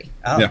documentary.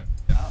 Oh, Yeah.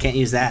 can't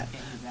use that.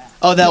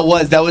 oh, that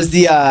was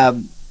the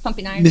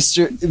Pumping Iron.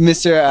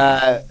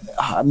 Mr.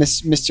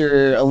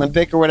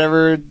 Olympic or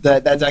whatever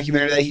that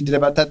documentary that he did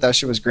about that. That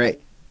shit was great.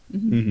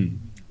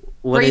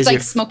 What Where he's is like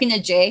your smoking a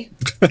J.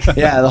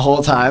 Yeah, the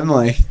whole time,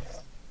 like.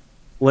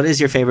 What is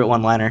your favorite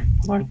one-liner,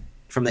 Lauren,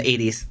 from the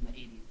 80s?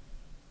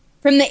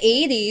 From the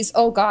 80s,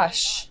 oh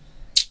gosh.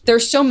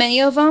 There's so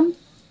many of them.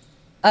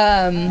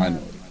 I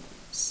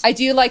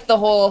do like the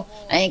whole,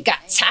 I ain't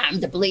got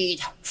time to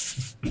bleed.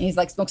 And he's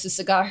like, smokes a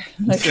cigar.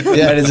 Like,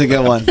 Yeah, it is a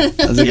good one.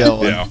 That's a good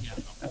one. Yeah.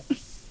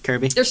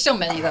 Kirby? there's so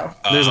many though.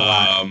 There's a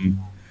lot.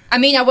 I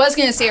mean, I was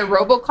going to say a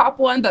RoboCop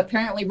one, but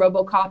apparently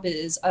RoboCop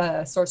is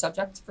a sore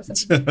subject for some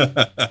people.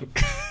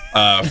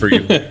 For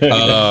you.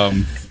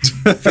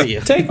 For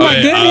you. Take my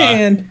Okay, good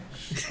hand.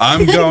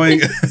 I'm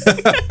going.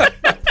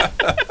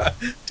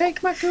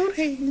 Take my good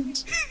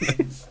hand.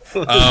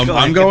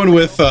 I'm going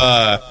with.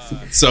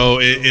 So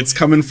it's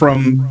coming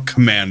from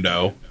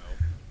Commando.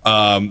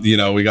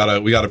 We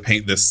gotta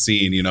paint this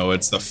scene.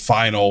 It's the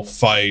final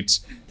fight,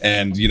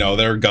 and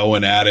they're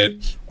going at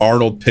it.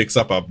 Arnold picks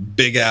up a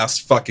big ass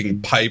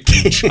fucking pipe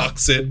and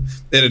chucks it, and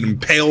it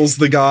impales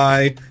the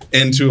guy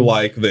into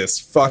like this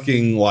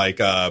fucking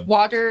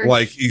Water.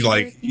 like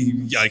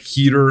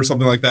heater or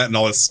something like that, and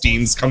all this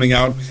steam's coming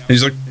out, and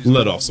he's like,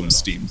 let off some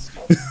steam.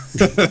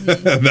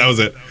 That was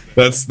it.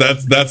 That's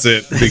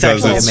it, because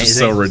actually it's just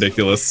so amazing.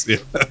 ridiculous. Yeah.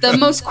 The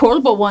most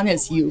quotable one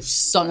is, you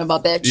son of a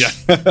bitch. Yeah.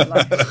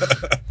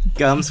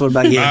 Gums, what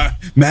about you?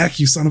 Mac,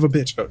 you son of a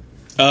bitch.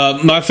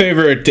 My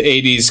favorite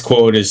 80s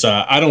quote is,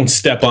 I don't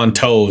step on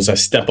toes, I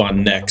step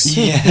on necks.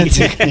 Yeah, that's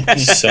a good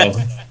So,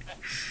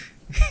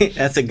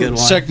 That's a good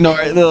one. Chuck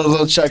Norris,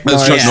 little Chuck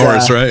That's Norris. Chuck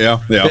Norris, right? Yeah.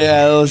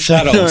 Yeah, little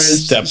Chuck I don't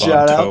Norris. step on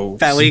shout out. toes.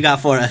 Pat, what you got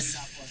for us?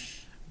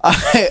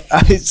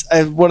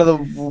 I one of the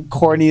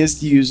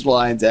corniest used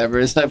lines ever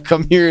is, I've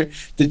come here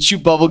to chew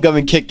bubblegum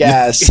and kick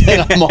ass,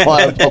 and I'm all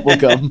out of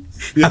bubblegum.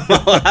 I'm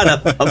all out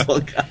of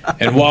bubblegum.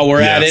 And while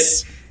we're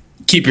Yes. at it,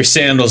 keep your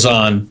sandals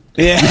on.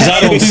 'Cause Yeah. I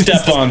don't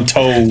step on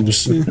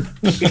toes.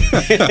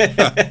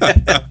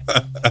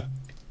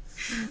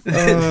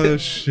 Oh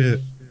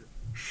shit.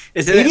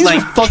 Isn't it 80s like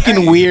were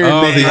fucking weird,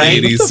 Oh, man. the Like,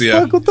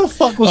 80s, what the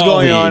fuck was Oh,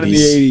 going the on in the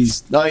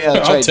 80s. 80s? Oh, yeah,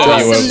 that's I'll right.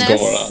 tell you what's Awesomeness.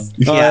 going on.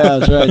 Oh, yeah,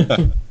 that's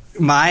right.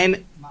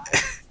 mine?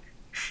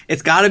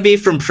 It's got to be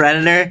from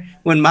Predator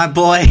when my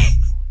boy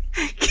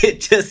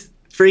just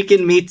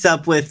freaking meets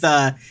up with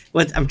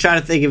what I'm trying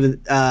to think of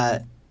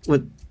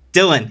with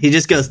Dylan. He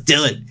just goes,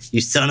 "Dylan,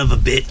 you son of a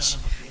bitch."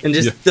 And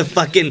just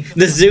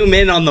the zoom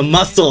in on the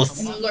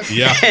muscles.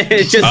 Yeah. And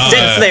it just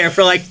sits there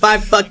for like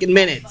 5 fucking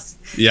minutes.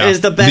 Yeah. It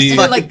is the best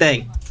fucking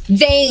thing.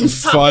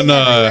 Veins popping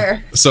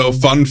everywhere. So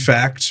fun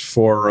fact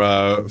for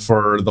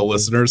the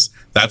listeners,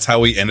 that's how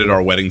we ended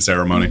our wedding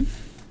ceremony.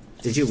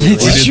 Did you really?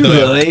 Did you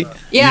really?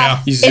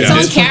 Yeah. It's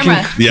on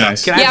camera. Yeah.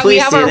 Can I Yeah, we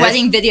please have see our this?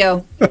 wedding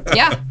video.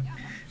 Yeah.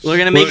 We're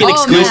going to make it Oh, man.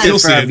 exclusive You'll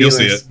for see our it. You'll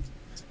viewers. see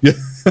it.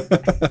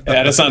 Yeah.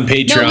 Add us on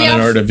Patreon No, we have-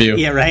 in order to view.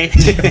 Yeah, right?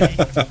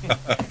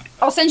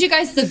 I'll send you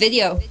guys the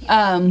video.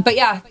 But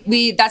yeah,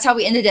 that's how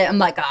we ended it. I'm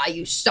like,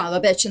 you son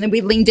of a bitch. And then we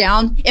leaned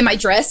down in my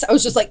dress. I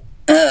was just like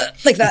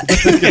that.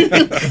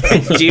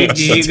 Did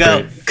you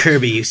go,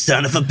 Kirby, you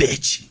son of a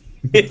bitch?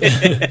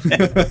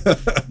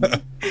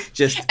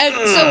 Just And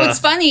so it's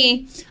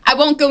funny. I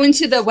won't go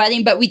into the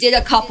wedding, but we did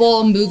a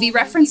couple movie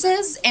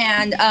references.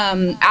 And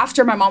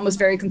after my mom was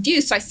very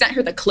confused, so I sent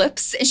her the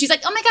clips, and she's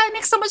like, "Oh my god, it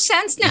makes so much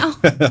sense now."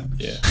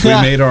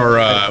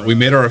 We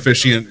made our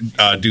officiant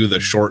do the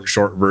short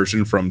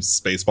version from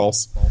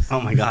Spaceballs.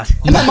 oh my god.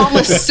 And my mom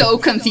was so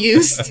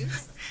confused.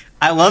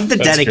 I love the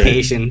That's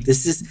dedication.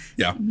 This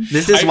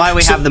is why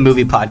we have the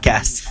movie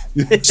podcast.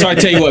 So I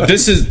tell you what,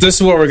 this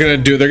is what we're gonna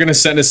do. They're gonna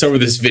send us over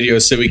this video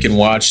so we can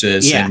watch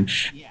this, Yeah. and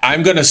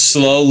I'm gonna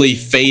slowly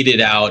fade it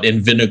out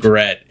in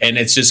vinaigrette, and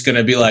it's just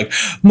gonna be like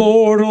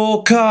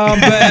Mortal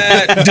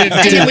Kombat, and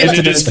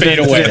then just fade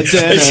away. It's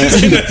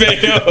just gonna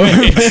fade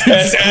away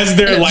as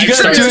their life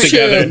gotta starts do it-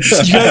 together.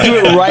 You gotta do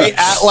it right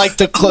at like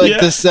the click,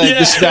 the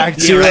smack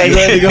too. You're right. Like,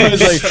 ready to go.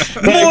 It's like,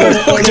 You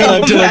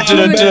gotta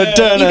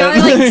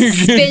like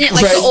spin it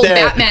like Right the old there.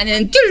 Batman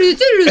and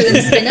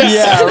spin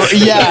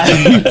it.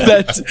 yeah.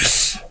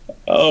 That's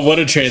Oh, what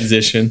a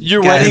transition!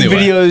 your Guys, wedding anyway.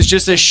 video is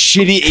just a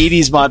shitty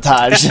 '80s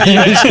montage. Oh,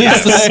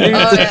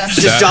 yeah.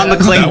 Just John That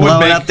McClane would blowing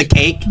make- up the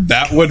cake.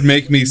 That would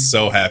make me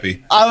so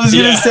happy. I was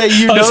gonna Yeah. say,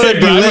 you I was know saying,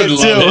 that'd be I would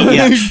lit love too.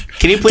 Yeah.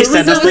 Can you please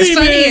send us So what's this?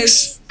 funny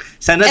is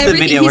Send us the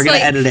everything video. We're he's gonna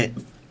like- edit it.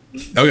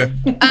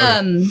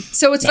 Okay.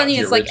 So what's funny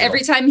the is like original.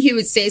 every time he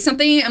would say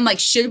something, I'm like,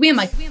 should we? I'm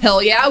like,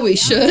 hell yeah, we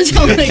should.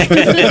 I'm like,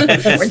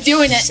 we're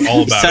doing it.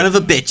 All about Son it. of a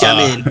bitch,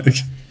 I'm in.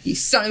 You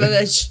son of a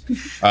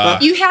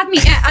bitch. You had me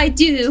at I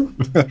do.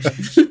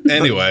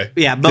 Anyway.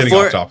 Yeah, getting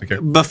off topic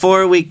here.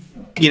 before we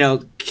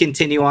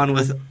continue on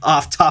with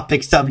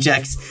off-topic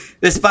subjects,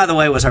 this, by the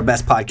way, was our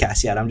best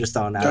podcast yet. I'm just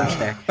throwing that out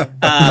there.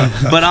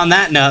 But on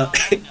that note,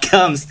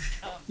 comes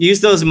use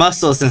those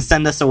muscles and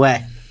send us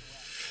away.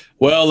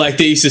 Well, like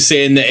they used to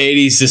say in the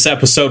 80s, this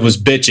episode was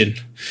bitchin'.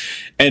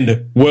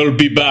 And we'll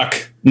be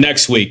back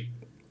next week.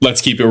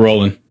 Let's keep it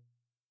rolling.